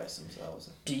sacrifice themselves.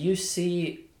 Do you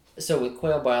see? So with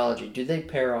quail biology, do they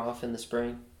pair off in the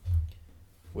spring?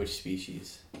 Which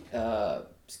species?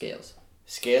 Scales.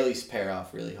 Scalies pair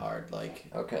off really hard. Like.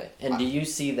 Okay. And do you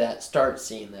see that? Start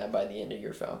seeing that by the end of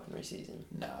your falconry season?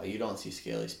 No, you don't see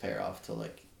scalies pair off till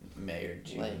like May or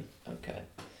June. Late. Okay.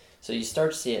 So you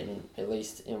start to see it at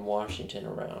least in Washington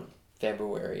around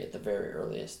February at the very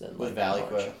earliest. Then with like valley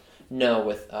March. quail. No,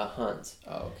 with Huns.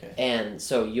 Oh, okay. And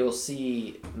so you'll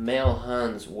see male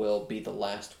Huns will be the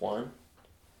last one.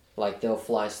 Like they'll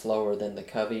fly slower than the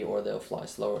covey, or they'll fly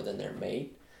slower than their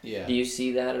mate. Yeah. Do you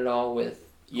see that at all with?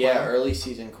 Yeah, quail? early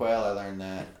season quail. I learned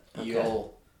that. Okay.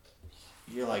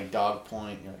 You're like dog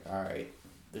point. You're like, all right,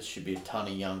 this should be a ton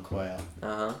of young quail.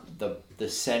 The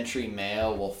sentry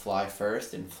male will fly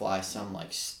first and fly some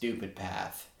like stupid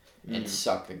path and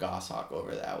suck the goshawk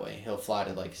over that way. He'll fly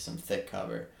to like some thick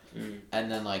cover.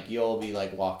 And then like you'll be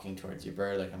like walking towards your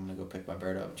bird, like I'm gonna go pick my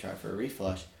bird up and try for a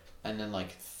reflush, and then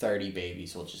like 30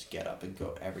 babies will just get up and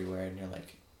go everywhere, and you're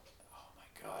like, oh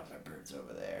my god, my bird's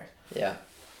over there. Yeah.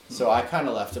 So I kind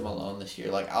of left him alone this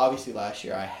year. Like obviously last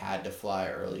year I had to fly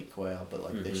early quail, but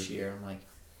like this year I'm like,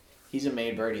 he's a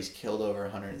made bird. He's killed over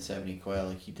 170 quail.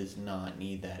 Like he does not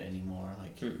need that anymore.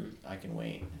 Like I can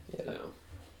wait. Yeah.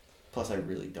 Plus I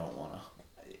really don't want to.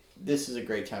 This is a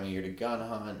great time of year to gun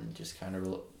hunt and just kind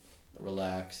of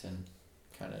relax and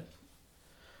kind of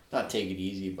not take it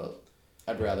easy, but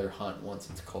I'd rather hunt once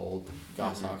it's cold.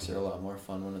 Goshawks are a lot more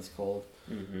fun when it's cold.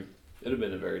 It'd have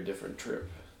been a very different trip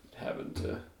having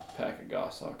to pack a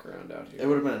goshawk around out here. It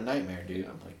would have been a nightmare, dude.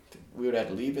 Yeah. Like we would have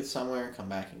to leave it somewhere, come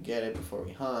back and get it before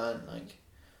we hunt. Like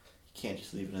you can't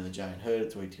just leave it in the giant hood;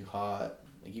 it's way too hot.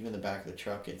 Like even the back of the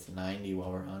truck, it's 90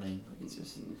 while we're hunting. Like, it's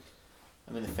just.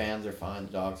 I mean, the fans are fine,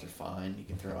 the dogs are fine. You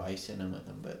can throw ice in them with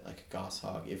them, but like a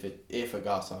goshawk, if a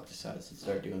goshawk decides to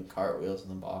start doing cartwheels in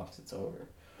the box, it's over.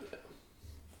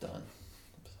 Done.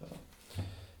 So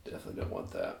Definitely don't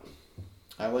want that.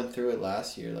 I went through it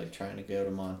last year, like trying to go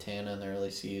to Montana in the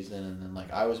early season, and then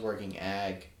like I was working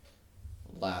ag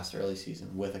last early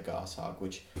season with a goshawk,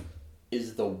 which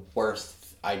is the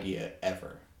worst idea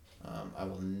ever. I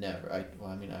will never. I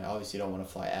obviously don't want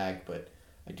to fly ag, but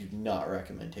I do not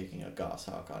recommend taking a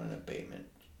goshawk on an abatement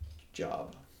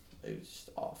job. It was just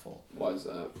awful. Why is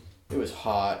that? It was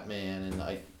hot, man,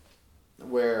 and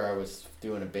where I was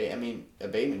doing abatement,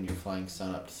 you're flying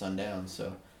sun up to sundown,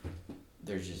 so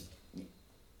there's just,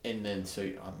 and then so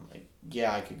I'm like,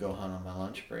 yeah, I could go hunt on my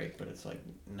lunch break, but it's like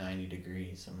 90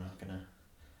 degrees. I'm not gonna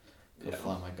go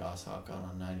fly my goshawk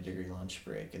on a 90-degree lunch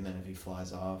break, and then if he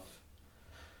flies off,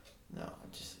 no,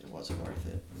 it wasn't worth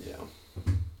it.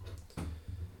 Yeah.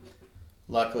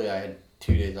 Luckily, I had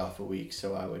 2 days off a week,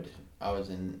 so I was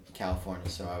in California,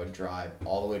 so I would drive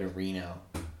all the way to Reno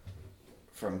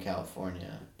from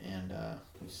California, and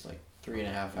it was like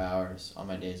 3.5 hours on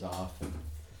my days off, and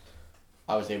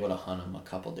I was able to hunt them a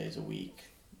couple days a week.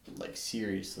 Like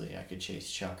seriously, I could chase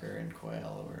chukar and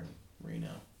quail over in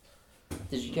Reno.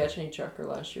 Did you catch any chukar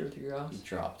last year with your He grouse?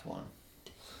 dropped one.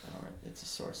 It's a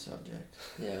sore subject.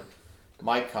 Yeah.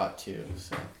 Mike caught 2,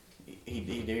 so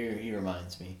he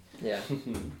reminds me. Yeah.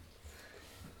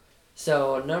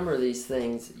 So a number of these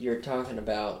things you're talking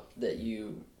about that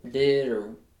you did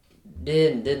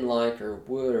and didn't like or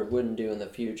would or wouldn't do in the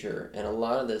future, and a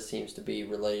lot of this seems to be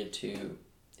related to,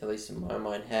 at least in my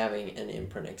mind, having an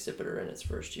imprint exhibitor in its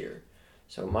first year.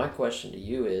 So my question to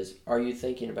you is, are you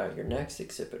thinking about your next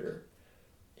exhibitor,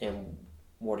 and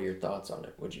what are your thoughts on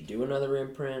it? Would you do another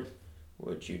imprint?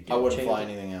 Would you do I wouldn't fly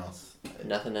anything else.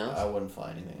 Nothing else? I wouldn't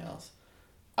fly anything else.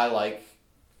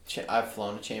 I've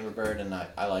flown a chamber bird, and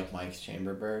I like Mike's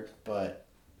chamber bird, but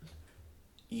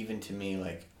even to me,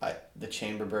 like the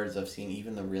chamber birds I've seen,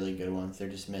 even the really good ones, they're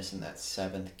just missing that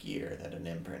 7th gear that an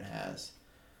imprint has.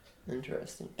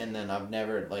 Interesting. And then I've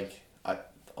never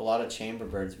a lot of chamber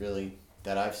birds really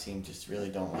that I've seen just really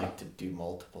don't like to do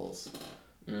multiples.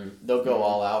 They'll go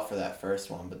all out for that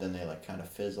first one, but then they like kind of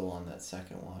fizzle on that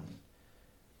second one.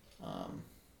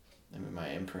 I mean, my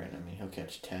imprint, he'll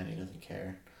catch 10, he doesn't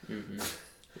care.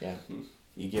 Yeah.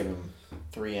 You give him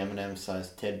 3 M&M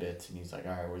sized tidbits, and he's like,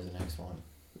 all right, where's the next one?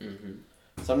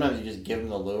 Mm-hmm. Sometimes you just give him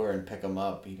the lure and pick him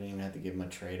up. You don't even have to give him a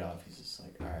trade-off. He's just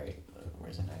like, all right,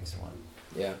 where's the next one?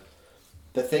 Yeah.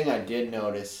 The thing I did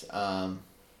notice,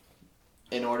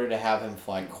 in order to have him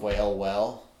fly quail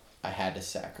well, I had to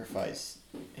sacrifice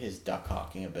his duck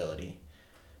hawking ability.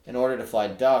 In order to fly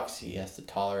ducks, he has to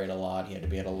tolerate a lot. He had to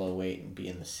be at a low weight and be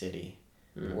in the city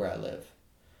where I live.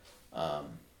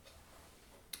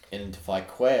 And to fly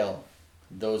quail,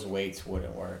 those weights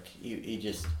wouldn't work.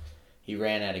 He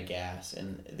ran out of gas,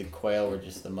 and the quail were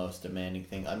just the most demanding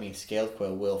thing. I mean, scaled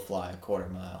quail will fly a quarter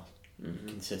mile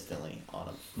consistently on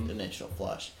an initial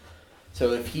flush.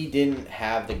 So if he didn't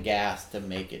have the gas to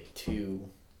make it to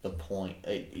the point,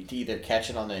 to either catch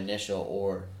it on the initial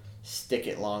or stick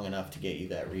it long enough to get you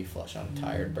that reflush on a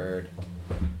tired bird,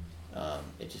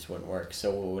 it just wouldn't work.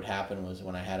 So what would happen was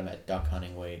when I had him at duck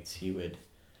hunting weights, he'd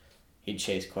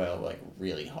chase quail like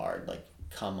really hard, like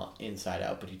come inside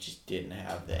out, but he just didn't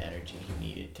have the energy he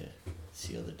needed to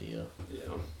seal the deal.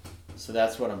 Yeah. So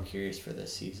that's what I'm curious for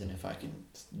this season, if I can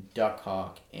duck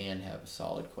hawk and have a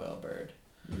solid quail bird.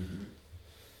 Mm-hmm.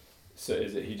 So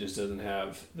is it he just doesn't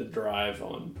have the drive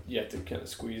on? You have to kind of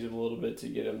squeeze him a little bit to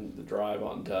get him the drive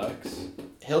on ducks.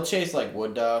 He'll chase like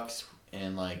wood ducks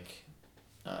and like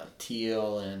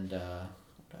teal and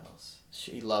what else?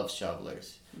 He loves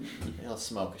shovelers. He'll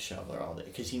smoke a shoveler all day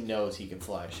because he knows he can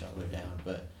fly a shoveler down.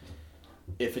 But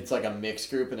if it's like a mixed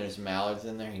group and there's mallards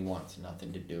in there, he wants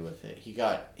nothing to do with it. He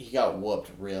got whooped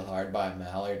real hard by a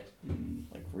mallard,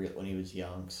 like when he was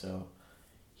young. So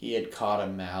he had caught a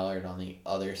mallard on the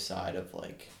other side of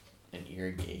like an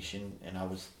irrigation, and I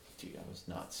was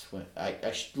not swim.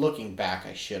 Looking back,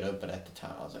 I should have, but at the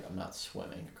time I was like, I'm not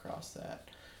swimming across that.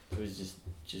 It was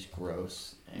just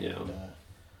gross, and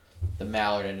the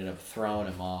mallard ended up throwing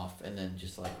him off, and then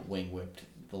just like wing whipped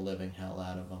the living hell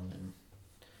out of him, and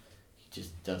he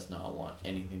just does not want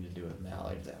anything to do with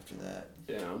mallards after that.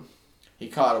 Yeah. He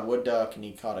caught a wood duck, and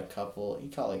he caught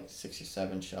like 6 or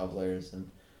 7 shovelers, and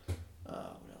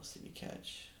what else did he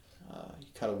catch?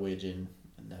 He caught a widgeon,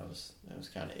 and that was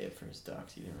kind of it for his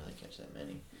ducks. He didn't really catch that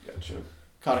many. Gotcha.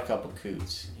 Caught a couple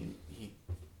coots.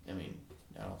 I mean,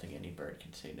 I don't think any bird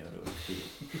can say no to a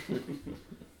coot.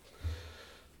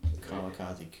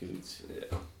 Kamikaze coots.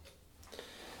 Yeah.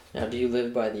 Now, do you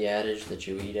live by the adage that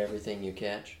you eat everything you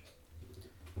catch?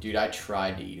 Dude, I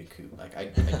tried to eat a coot. Like,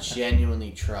 I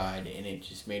genuinely tried, and it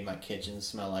just made my kitchen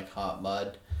smell like hot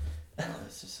mud.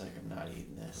 It's just like, I'm not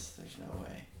eating this. There's no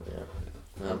way.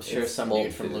 Yeah. I'm sure some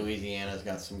dude from Louisiana's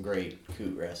got some great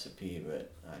coot recipe,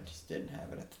 but I just didn't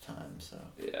have it at the time. So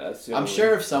Yeah. I'm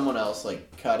sure if someone else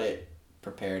like cut it,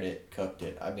 prepared it, cooked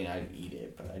it, I mean, I'd eat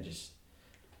it, but I just,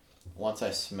 once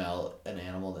I smell an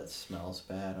animal that smells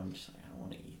bad, I'm just like, I don't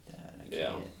want to eat that. I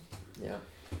can't. Yeah.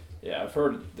 Yeah, I've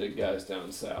heard the guys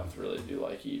down south really do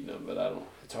like eating them, but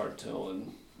it's hard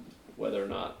telling whether or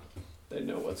not they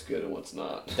know what's good and what's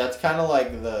not. That's kind of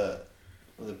like the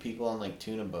people on like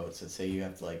tuna boats that say you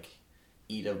have to like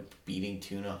eat a beating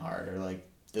tuna heart, or like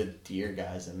the deer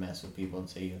guys that mess with people and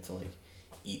say you have to like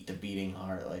eat the beating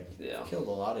heart. Like, killed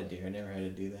a lot of deer. I never had to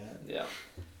do that. Yeah.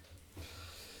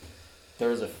 There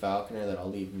was a falconer that I'll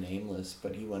leave nameless,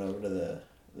 but he went over to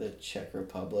the Czech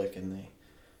Republic, and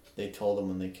they told him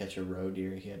when they catch a roe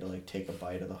deer, he had to like take a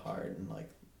bite of the heart, and like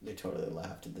they totally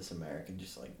laughed at this American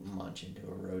just like munch into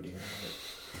a roe deer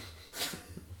heart.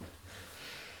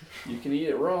 You can eat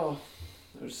it raw.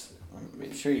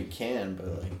 I'm sure you can,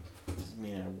 but like, doesn't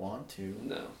mean I want to.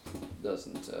 No,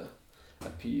 doesn't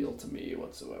appeal to me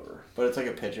whatsoever. But it's like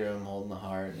a picture of him holding the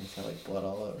heart, and he's got like blood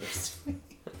all over his face.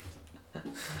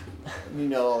 You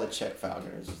know, all the Czech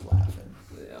falconers was laughing.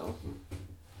 Yeah.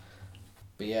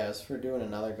 But yeah, as for doing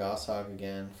another goshawk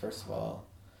again, first of all,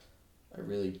 I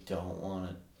really don't want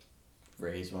to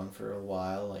raise one for a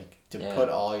while, like to put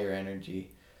all your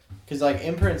energy, because like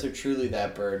imprints are truly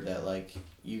that bird that like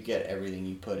you get everything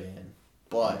you put in,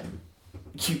 but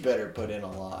you better put in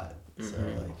a lot. So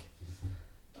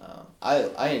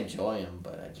like, I enjoy them,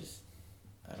 but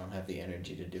I don't have the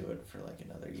energy to do it for like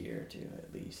another year or two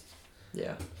at least.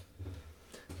 Yeah.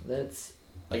 That's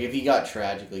like, if he got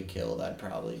tragically killed, I'd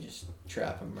probably just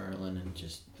trap a Merlin and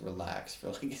just relax for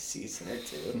like a season or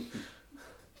two.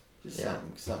 Just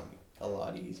something a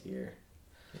lot easier.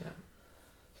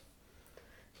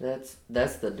 Yeah.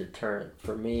 That's the deterrent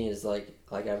for me, is like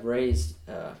I've raised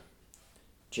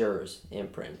jurors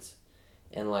imprints,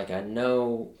 and like I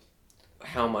know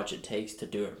how much it takes to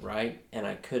do it right, and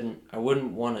I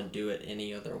wouldn't want to do it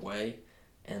any other way,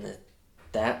 and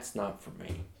that's not for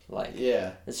me. Like,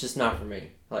 it's just not for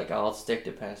me. Like, I'll stick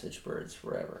to passage birds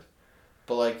forever.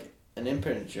 But like, an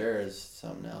imprinter is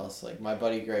something else. Like my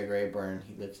buddy Greg Rayburn,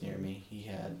 he lives near me. He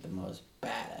had the most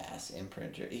badass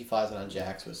imprinter. He flies it on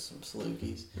jacks with some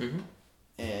Salukis. Mm-hmm.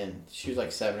 And she was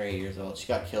like 7 or 8 years old. She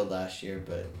got killed last year,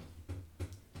 but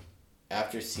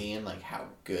after seeing like how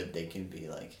good they can be,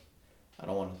 like I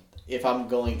don't want to. If I'm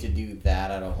going to do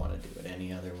that, I don't want to do it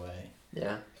any other way.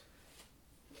 Yeah.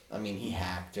 I mean, he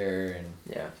hacked her, and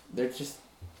yeah,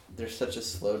 they're such a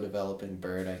slow developing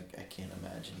bird. I can't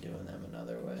imagine doing them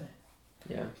another way.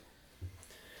 Yeah.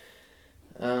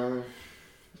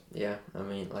 Yeah. I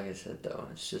mean, like I said though,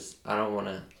 it's just I don't want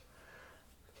to.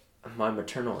 My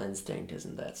maternal instinct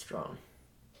isn't that strong.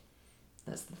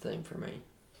 That's the thing for me.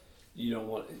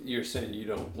 You're saying you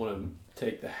don't want to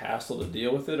take the hassle to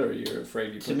deal with it, or you're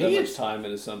afraid you put me, that much time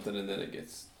into something and then it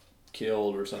gets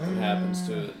killed or something happens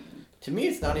to it? To me,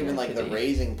 it's not even like the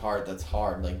raising part that's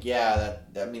hard. Like, yeah,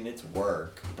 I mean, it's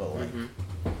work, but like,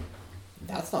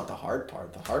 that's not the hard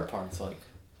part. The hard part's like,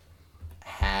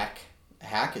 hack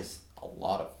is a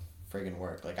lot of friggin'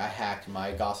 work. Like, I hacked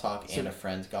my goshawk and a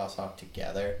friend's goshawk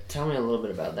together. Tell me a little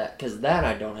bit about that, because that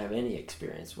I don't have any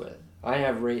experience with. I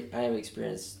have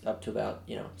experience up to about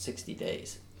 60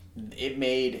 days. It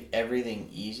made everything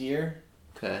easier.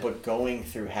 Okay. But going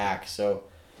through hack, so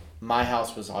my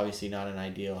house was obviously not an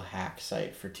ideal hack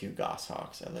site for 2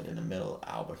 goshawks. I lived in the middle of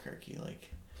Albuquerque.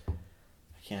 Like, I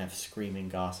can't have screaming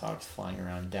goshawks flying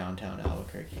around downtown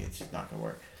Albuquerque. It's just not gonna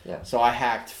work. Yeah. So I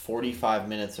hacked 45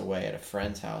 minutes away at a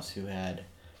friend's house who had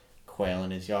quail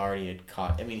in his yard. He had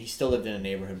caught. I mean, he still lived in a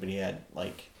neighborhood, but he had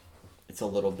like, it's a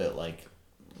little bit like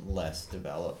less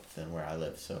developed than where I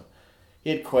live. So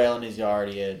he had quail in his yard.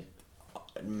 He had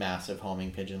a massive homing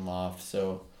pigeon loft.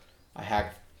 So I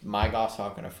hacked my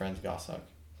goshawk and a friend's goshawk.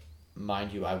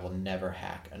 Mind you, I will never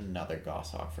hack another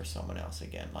goshawk for someone else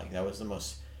again. Like, that was the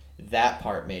most. That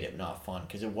part made it not fun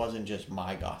because it wasn't just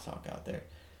my goshawk out there.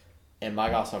 And my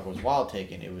goshawk was wild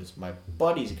taken. It was my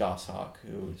buddy's goshawk,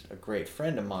 who's a great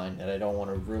friend of mine, that I don't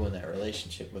want to ruin that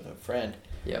relationship with a friend.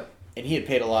 Yep. And he had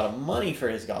paid a lot of money for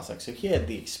his goshawk, so he had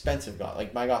the expensive goshawk.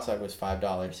 Like, my goshawk was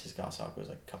 $5. His goshawk was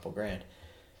like a couple grand.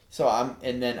 So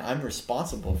I'm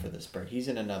responsible for this bird. He's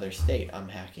in another state. I'm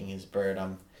hacking his bird.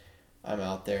 I'm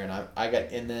out there,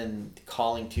 and and then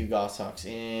calling 2 goshawks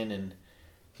in and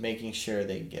making sure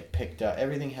they get picked up.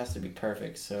 Everything has to be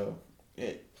perfect. So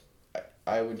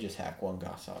I would just hack 1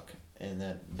 goshawk, and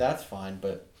that's fine.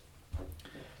 But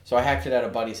so I hacked it at a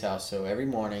buddy's house. So every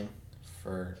morning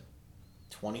for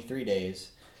 23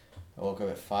 days, I woke up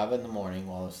at 5 in the morning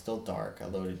while it was still dark. I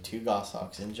loaded 2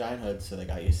 goshawks in giant hoods, so they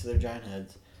got used to their giant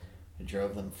hoods. I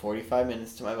drove them 45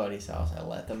 minutes to my buddy's house. I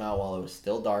let them out while it was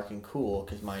still dark and cool,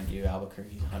 because mind you,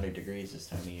 Albuquerque's 100 degrees this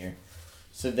time of year.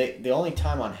 So the only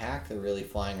time on hack they're really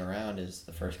flying around is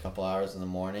the first couple hours in the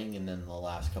morning and then the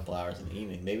last couple hours in the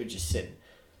evening. They would just sit.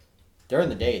 During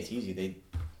the day, it's easy. They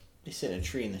sit in a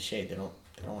tree in the shade. They don't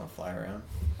want to fly around.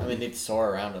 I mean, they'd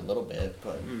soar around a little bit,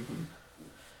 but. Mm-hmm.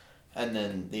 And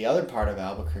then the other part of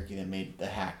Albuquerque that made the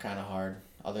hack kind of hard,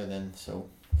 other than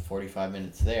 45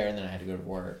 minutes there, and then I had to go to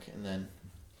work. And then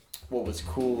what was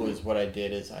cool is what I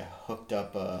did is I hooked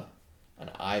up an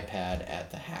iPad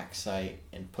at the hack site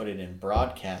and put it in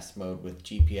broadcast mode with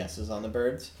GPSs on the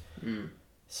birds. Mm.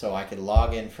 So I could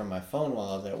log in from my phone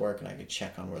while I was at work, and I could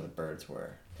check on where the birds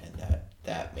were. And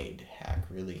that made hack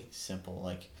really simple.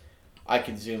 Like, I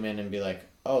could zoom in and be like,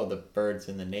 oh, the bird's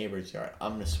in the neighbor's yard.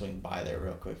 I'm going to swing by there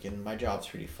real quick. And my job's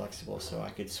pretty flexible, so I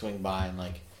could swing by and,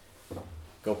 like,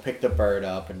 go pick the bird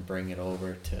up and bring it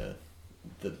over to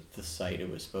the site it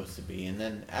was supposed to be. And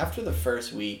then after the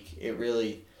first week,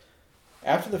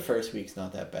 after the first week's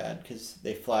not that bad because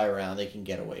they fly around, they can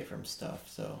get away from stuff.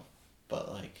 So,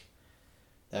 but, like,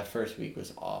 that first week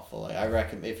was awful. Like, I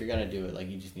recommend, if you're going to do it, like,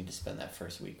 you just need to spend that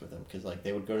first week with them because, like,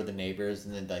 they would go to the neighbors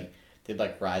and then, like, they'd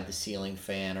like ride the ceiling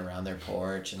fan around their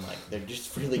porch and like they're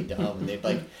just really dumb, and they'd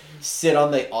like sit on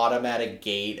the automatic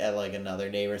gate at like another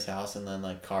neighbor's house, and then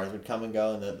like cars would come and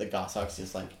go, and the goshawks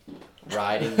just like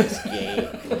riding this gate,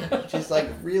 just like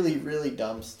really, really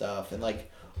dumb stuff. And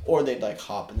like, or they'd like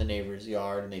hop in the neighbor's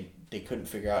yard and they couldn't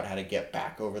figure out how to get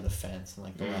back over the fence, and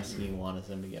like the last thing you want is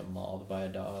them to get mauled by a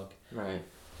dog. Right.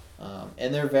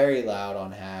 And they're very loud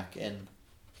on hack, and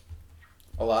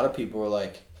a lot of people were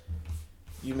like,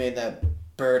 you made that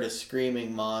bird a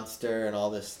screaming monster and all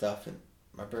this stuff, and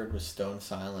my bird was stone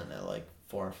silent at like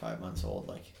 4 or 5 months old.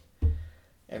 Like,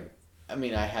 I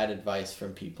mean, I had advice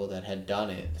from people that had done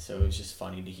it, so it was just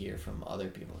funny to hear from other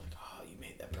people like, oh, you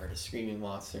made that bird a screaming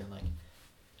monster. And like,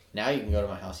 now you can go to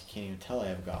my house, you can't even tell I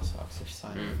have goshawks. They're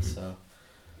silent. So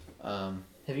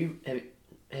have you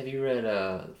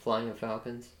read Flying of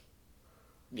Falcons?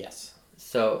 Yes.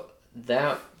 So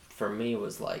that for me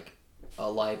was like a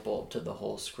light bulb to the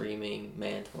whole screaming,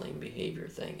 mantling behavior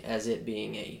thing as it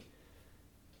being a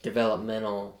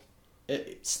developmental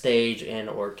stage and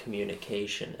or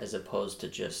communication as opposed to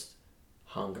just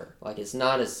hunger. Like, it's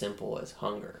not as simple as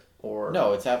hunger or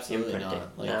no, it's absolutely imprinting.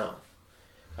 not. Like, No.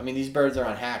 I mean, these birds are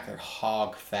on hack. They're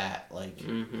hog fat. Like,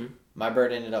 my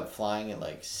bird ended up flying at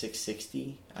like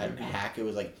 660. At hack, it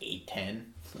was like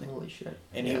 810. Like, Holy shit.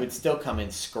 and he would still come in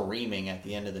screaming at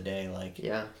the end of the day, like,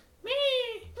 Yeah. me,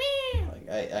 me. Like,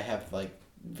 I have like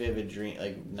vivid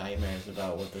nightmares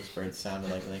about what this bird sounded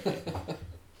like.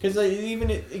 Because like,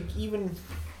 even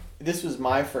this was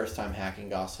my first time hacking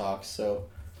goshawks, so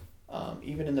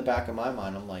even in the back of my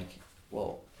mind, I'm like,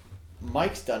 well,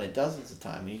 Mike's done it dozens of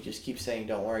times, and he just keeps saying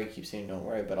don't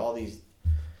worry, but all these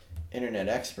internet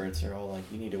experts are all like,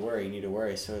 you need to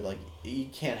worry, so like, you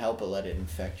can't help but let it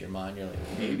infect your mind. You're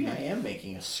like, maybe I am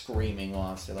making a screaming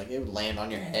monster. Like, it would land on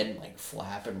your head and like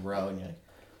flap and row, and you're like,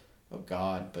 oh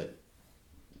god. But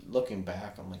looking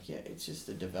back, I'm like, yeah, it's just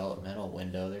a developmental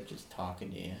window. They're just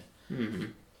talking to you.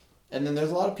 And then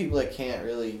there's a lot of people that can't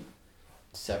really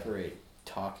separate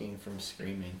talking from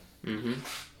screaming.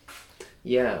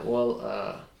 Yeah,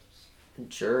 well,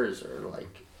 jurors are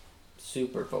like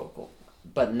super vocal,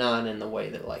 but not in the way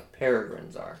that like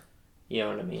peregrines are. You know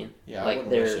what I mean? Yeah, like I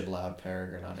wouldn't wish a loud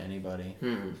peregrine on anybody.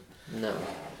 No,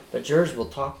 but jurors will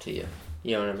talk to you.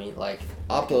 You know what I mean? Like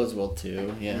Oplos will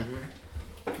too. Yeah.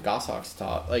 Goshawks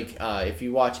talk. Like, if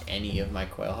you watch any of my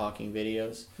quail hawking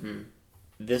videos,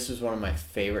 this was one of my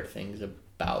favorite things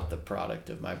about the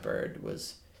product of my bird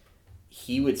was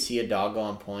he would see a dog go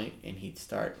on point and he'd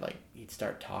start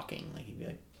talking. Like, he'd be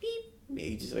like, beep.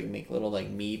 He'd just like make little like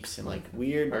meeps and like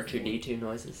weird R2D2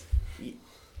 noises.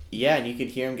 Yeah, and you could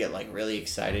hear him get like really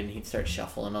excited, and he'd start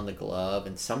shuffling on the glove,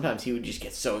 and sometimes he would just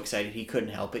get so excited he couldn't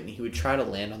help it, and he would try to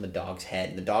land on the dog's head,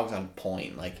 and the dog's on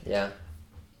point. Like, yeah.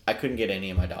 I couldn't get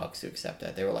any of my dogs to accept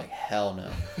that. They were like, hell no.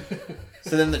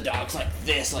 So then the dog's like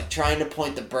this, like trying to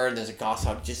point the bird. There's a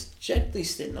goshawk just gently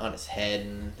sitting on his head,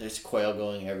 and there's quail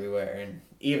going everywhere. And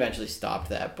he eventually stopped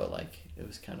that, but like, it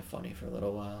was kind of funny for a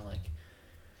little while. Like,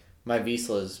 my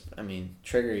Vizsla's,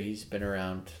 Trigger, he's been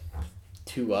around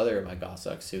two other of my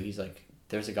goshawks, so he's like,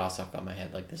 there's a goshawk on my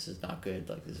head, like, this is not good,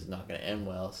 like, this is not going to end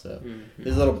well. So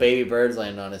these little baby birds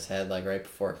landing on his head, like, right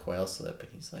before a quail slip, and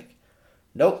he's like,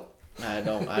 nope.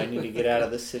 I need to get out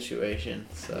of this situation.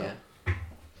 So Yeah.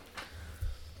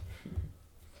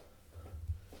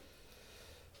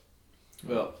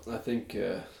 Well, I think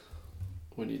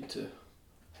we need to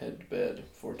head to bed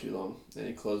before too long.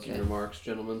 Any closing remarks,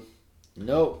 gentlemen?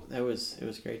 Nope. It was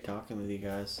great talking with you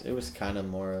guys. It was kind of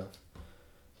more of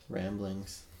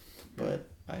ramblings, but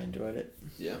I enjoyed it.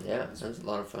 Yeah. Yeah, it was a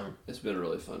lot of fun. It's been a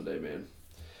really fun day, man.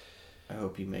 I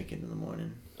hope you make it in the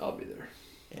morning. I'll be there.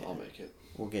 Yeah. I'll make it.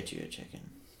 We'll get you a chicken.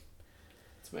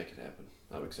 Let's make it happen.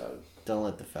 I'm excited. Don't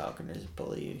let the falconers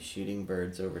bully you. Shooting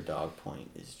birds over dog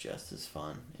point is just as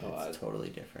fun. It's totally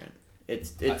different.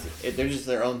 They're just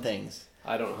their own things.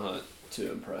 I don't hunt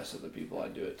to impress other people. I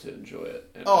do it to enjoy it.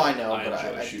 And I know, but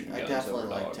I definitely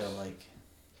like to I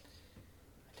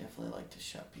definitely like to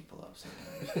shut people up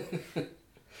sometimes.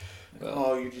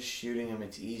 Oh, you're just shooting them.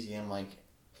 It's easy. I'm like,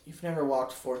 you've never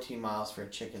walked 14 miles for a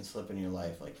chicken slip in your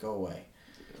life. Like, go away.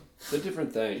 It's a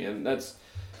different thing, and that's.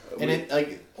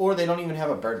 Or they don't even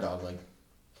have a bird dog. Like,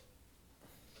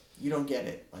 you don't get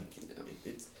it. Like,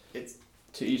 it's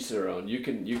to each their own. You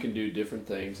can do different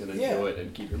things and enjoy it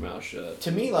and keep your mouth shut.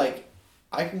 To me, like,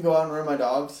 I can go out and run my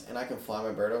dogs, and I can fly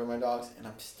my bird over my dogs, and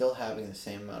I'm still having the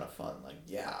same amount of fun. Like,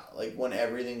 yeah, like when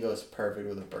everything goes perfect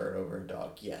with a bird over a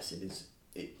dog, yes, it is.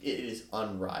 It is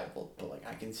unrivaled, but like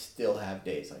I can still have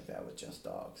days like that with just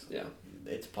dogs. Yeah,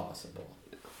 it's possible.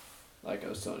 Like I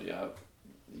was telling you,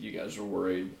 you guys were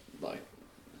worried. Like,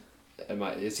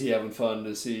 is he having fun?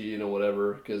 Is he,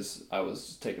 whatever? Because I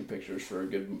was taking pictures for a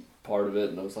good part of it,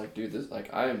 and I was like, dude, this,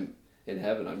 like, I am in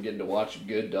heaven. I'm getting to watch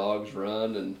good dogs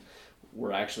run, and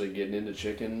we're actually getting into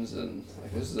chickens, and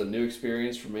like this is a new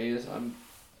experience for me.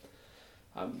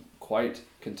 I'm quite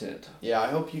content. Yeah, I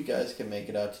hope you guys can make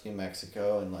it out to New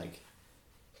Mexico and like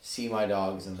see my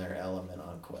dogs in their element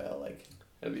on quail. Like,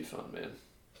 that'd be fun, man.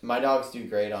 My dogs do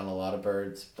great on a lot of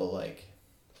birds, but like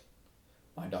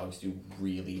my dogs do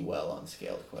really well on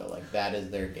scaled quail. Like, that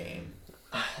is their game.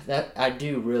 That I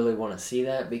do really want to see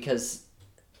that, because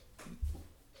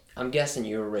I'm guessing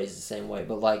you were raised the same way,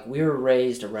 but like we were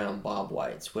raised around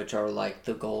bobwhites, which are like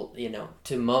the gold,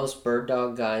 to most bird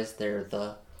dog guys, they're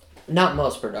not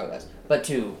most bird dog guys, but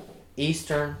to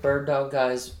Eastern bird dog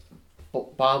guys,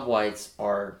 Bob Whites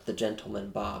are the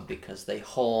gentleman Bob because they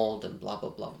hold and blah, blah,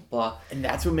 blah, blah. And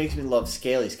that's what makes me love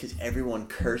Scalies, because everyone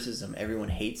curses them, everyone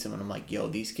hates them, and I'm like, yo,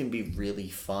 these can be really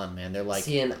fun, man. They're like...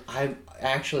 See, and I'm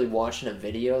actually watching a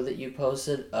video that you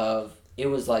posted of... It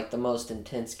was like the most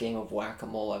intense game of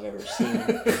whack-a-mole I've ever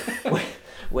seen.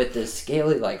 with this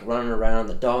Scaly like running around,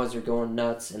 the dogs are going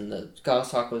nuts, and the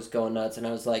goshawk was going nuts, and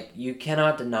I was like, you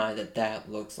cannot deny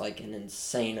that looks like an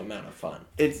insane amount of fun.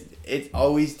 It's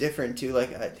always different too.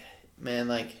 Like,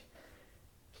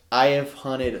 I have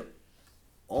hunted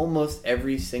almost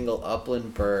every single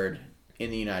upland bird in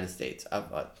the United States.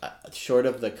 I've short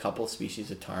of the couple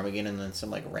species of ptarmigan and then some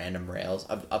like random rails.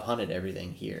 I've hunted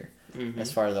everything here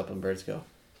as far as upland birds go.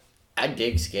 I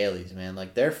dig Scalies, man.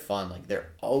 Like, they're fun. Like, they're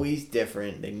always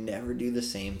different. They never do the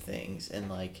same things. And,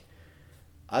 like,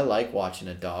 I like watching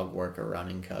a dog work a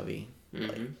running covey.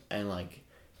 And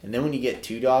then when you get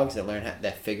two dogs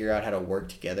that figure out how to work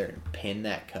together and pin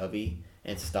that covey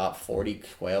and stop 40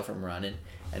 quail from running.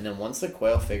 And then once the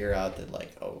quail figure out that,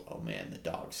 like, oh man, the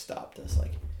dog stopped us,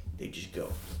 like, they just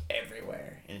go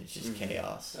everywhere. And it's just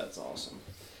chaos. That's awesome.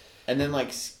 And then,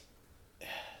 like...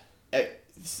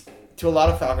 to a lot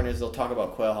of falconers, they'll talk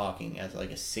about quail hawking as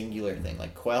like a singular thing.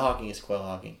 Like, quail hawking is quail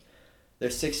hawking.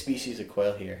 There's 6 species of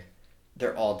quail here.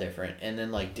 They're all different. And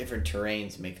then, like, different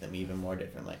terrains make them even more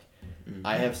different. Like,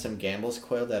 I have some Gambel's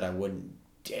quail that I wouldn't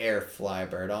dare fly a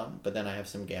bird on. But then I have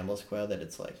some Gambel's quail that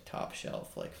it's, like, top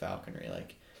shelf, like falconry.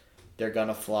 Like, they're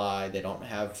gonna fly. They don't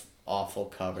have awful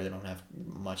cover. They don't have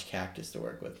much cactus to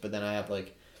work with. But then I have,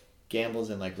 like, Gambel's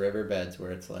in like riverbeds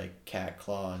where it's like cat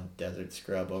claw and desert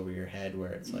scrub over your head,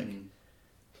 where it's like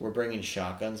we're bringing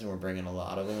shotguns and we're bringing a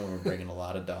lot of them and we're bringing a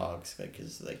lot of dogs,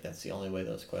 because like that's the only way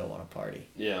those quail want to party.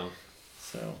 Yeah.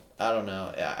 So I don't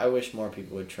know. I wish more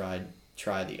people would try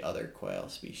the other quail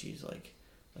species like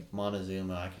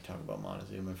Montezuma. I could talk about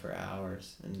Montezuma for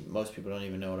hours, and most people don't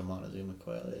even know what a Montezuma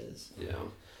quail is. Yeah.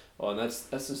 Well, and that's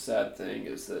the sad thing,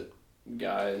 is that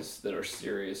guys that are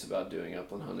serious about doing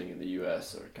upland hunting in the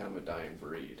U.S. are kind of a dying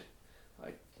breed.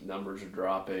 Like, numbers are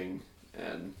dropping,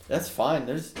 and that's fine.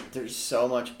 There's so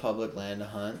much public land to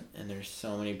hunt, and there's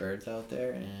so many birds out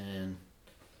there, and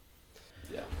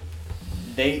yeah,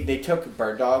 they took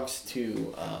bird dogs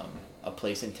to a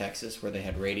place in Texas where they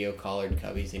had radio collared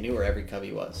coveys. They knew where every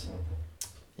covey was.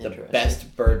 The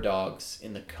best bird dogs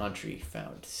in the country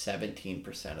found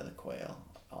 17% of the quail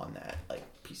on that like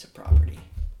piece of property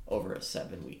over a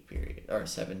 7-week period or a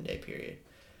 7-day period.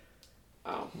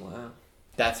 Wow.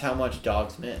 That's how much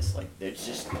dogs miss. Like,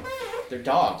 they're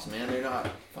dogs, man. They're not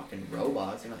fucking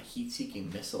robots. They're not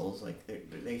heat-seeking missiles. Like,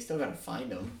 they still gotta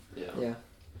find them. Yeah.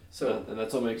 So, and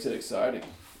that's what makes it exciting.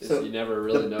 So you never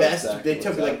really know exactly. They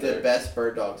took like the best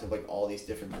bird dogs of like all these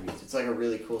different breeds. It's like a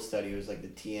really cool study. It was like the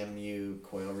TMU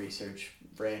Quail Research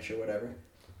Branch or whatever.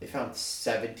 They found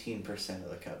 17% of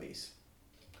the coveys.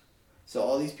 So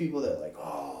all these people that are like,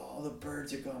 oh, all the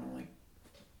birds are gone. I'm like,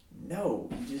 no,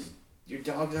 your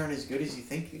dogs aren't as good as you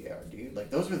think they are, dude. Like,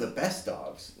 those were the best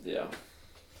dogs. Yeah.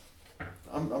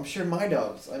 I'm sure my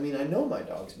dogs. I mean, I know my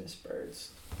dogs miss birds.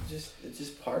 It's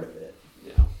just part of it.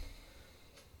 Yeah.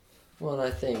 Well,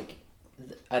 and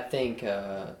I think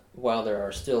while there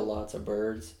are still lots of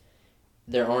birds,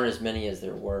 there aren't as many as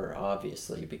there were,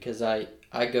 obviously, because I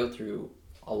go through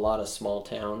a lot of small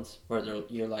towns where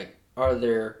you're like, are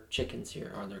there chickens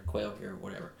here? Are there quail here?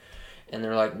 Whatever. And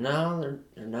they're like, no,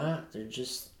 they're not. They're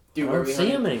just, I don't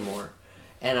see them anymore.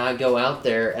 And I go out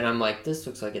there and I'm like, this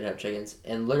looks like it'd have chickens.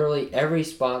 And literally every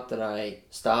spot that I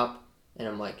stop and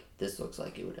I'm like, this looks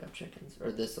like it would have chickens. Or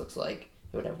this looks like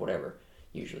it would have whatever.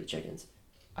 Usually chickens.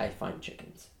 I find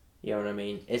chickens. You know what I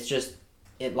mean? It's just,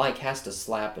 it like has to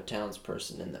slap a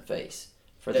townsperson in the face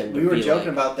for them to We were be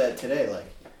joking like, about that today. Like,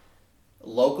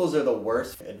 locals are the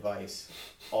worst advice.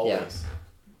 Always. Yeah.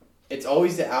 It's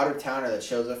always the out-of-towner that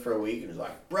shows up for a week and is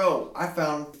like, bro, I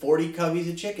found 40 coveys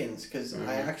of chickens because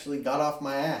I actually got off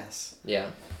my ass. Yeah.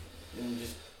 And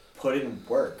just put in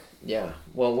work. Yeah.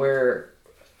 Well, we're...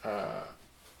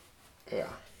 yeah.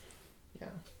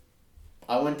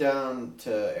 I went down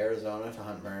to Arizona to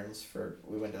hunt Merns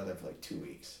we went down there for like 2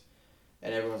 weeks.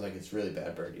 And everyone's like, it's really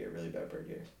bad bird year, really bad bird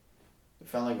year. We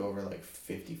found like over like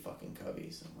 50 fucking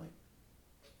coveys. I'm like,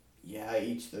 yeah,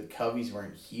 the coveys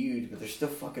weren't huge, but they're still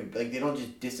fucking, like, they don't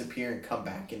just disappear and come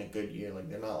back in a good year. Like,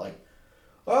 they're not like,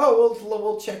 oh,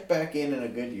 we'll check back in a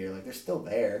good year. Like, they're still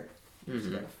there.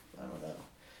 Mm-hmm. I don't know.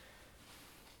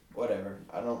 Whatever.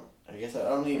 I guess I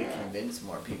don't need to convince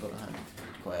more people to hunt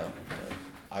quail. But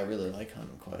I really like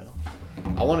hunting quail.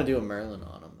 I want to do a Merlin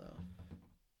on them, though.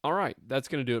 All right, that's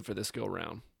going to do it for this go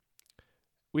round.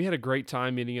 we had a great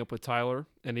time meeting up with Tyler,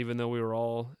 and even though we were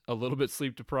all a little bit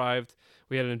sleep deprived,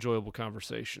 we had an enjoyable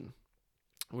conversation.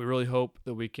 We really hope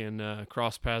that we can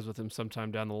cross paths with him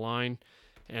sometime down the line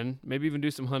and maybe even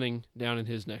do some hunting down in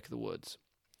his neck of the woods.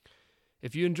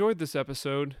 If you enjoyed this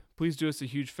episode, please do us a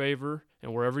huge favor,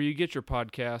 and wherever you get your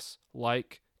podcasts,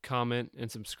 like, comment, and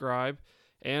subscribe,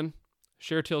 and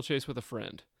share Tail Chase with a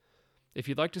friend. If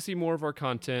you'd like to see more of our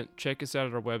content, check us out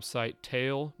at our website,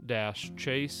 tail-chase.com,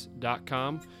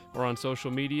 or on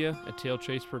social media at Tail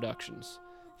Chase Productions.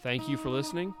 Thank you for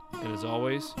listening, and as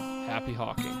always, happy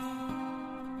hawking.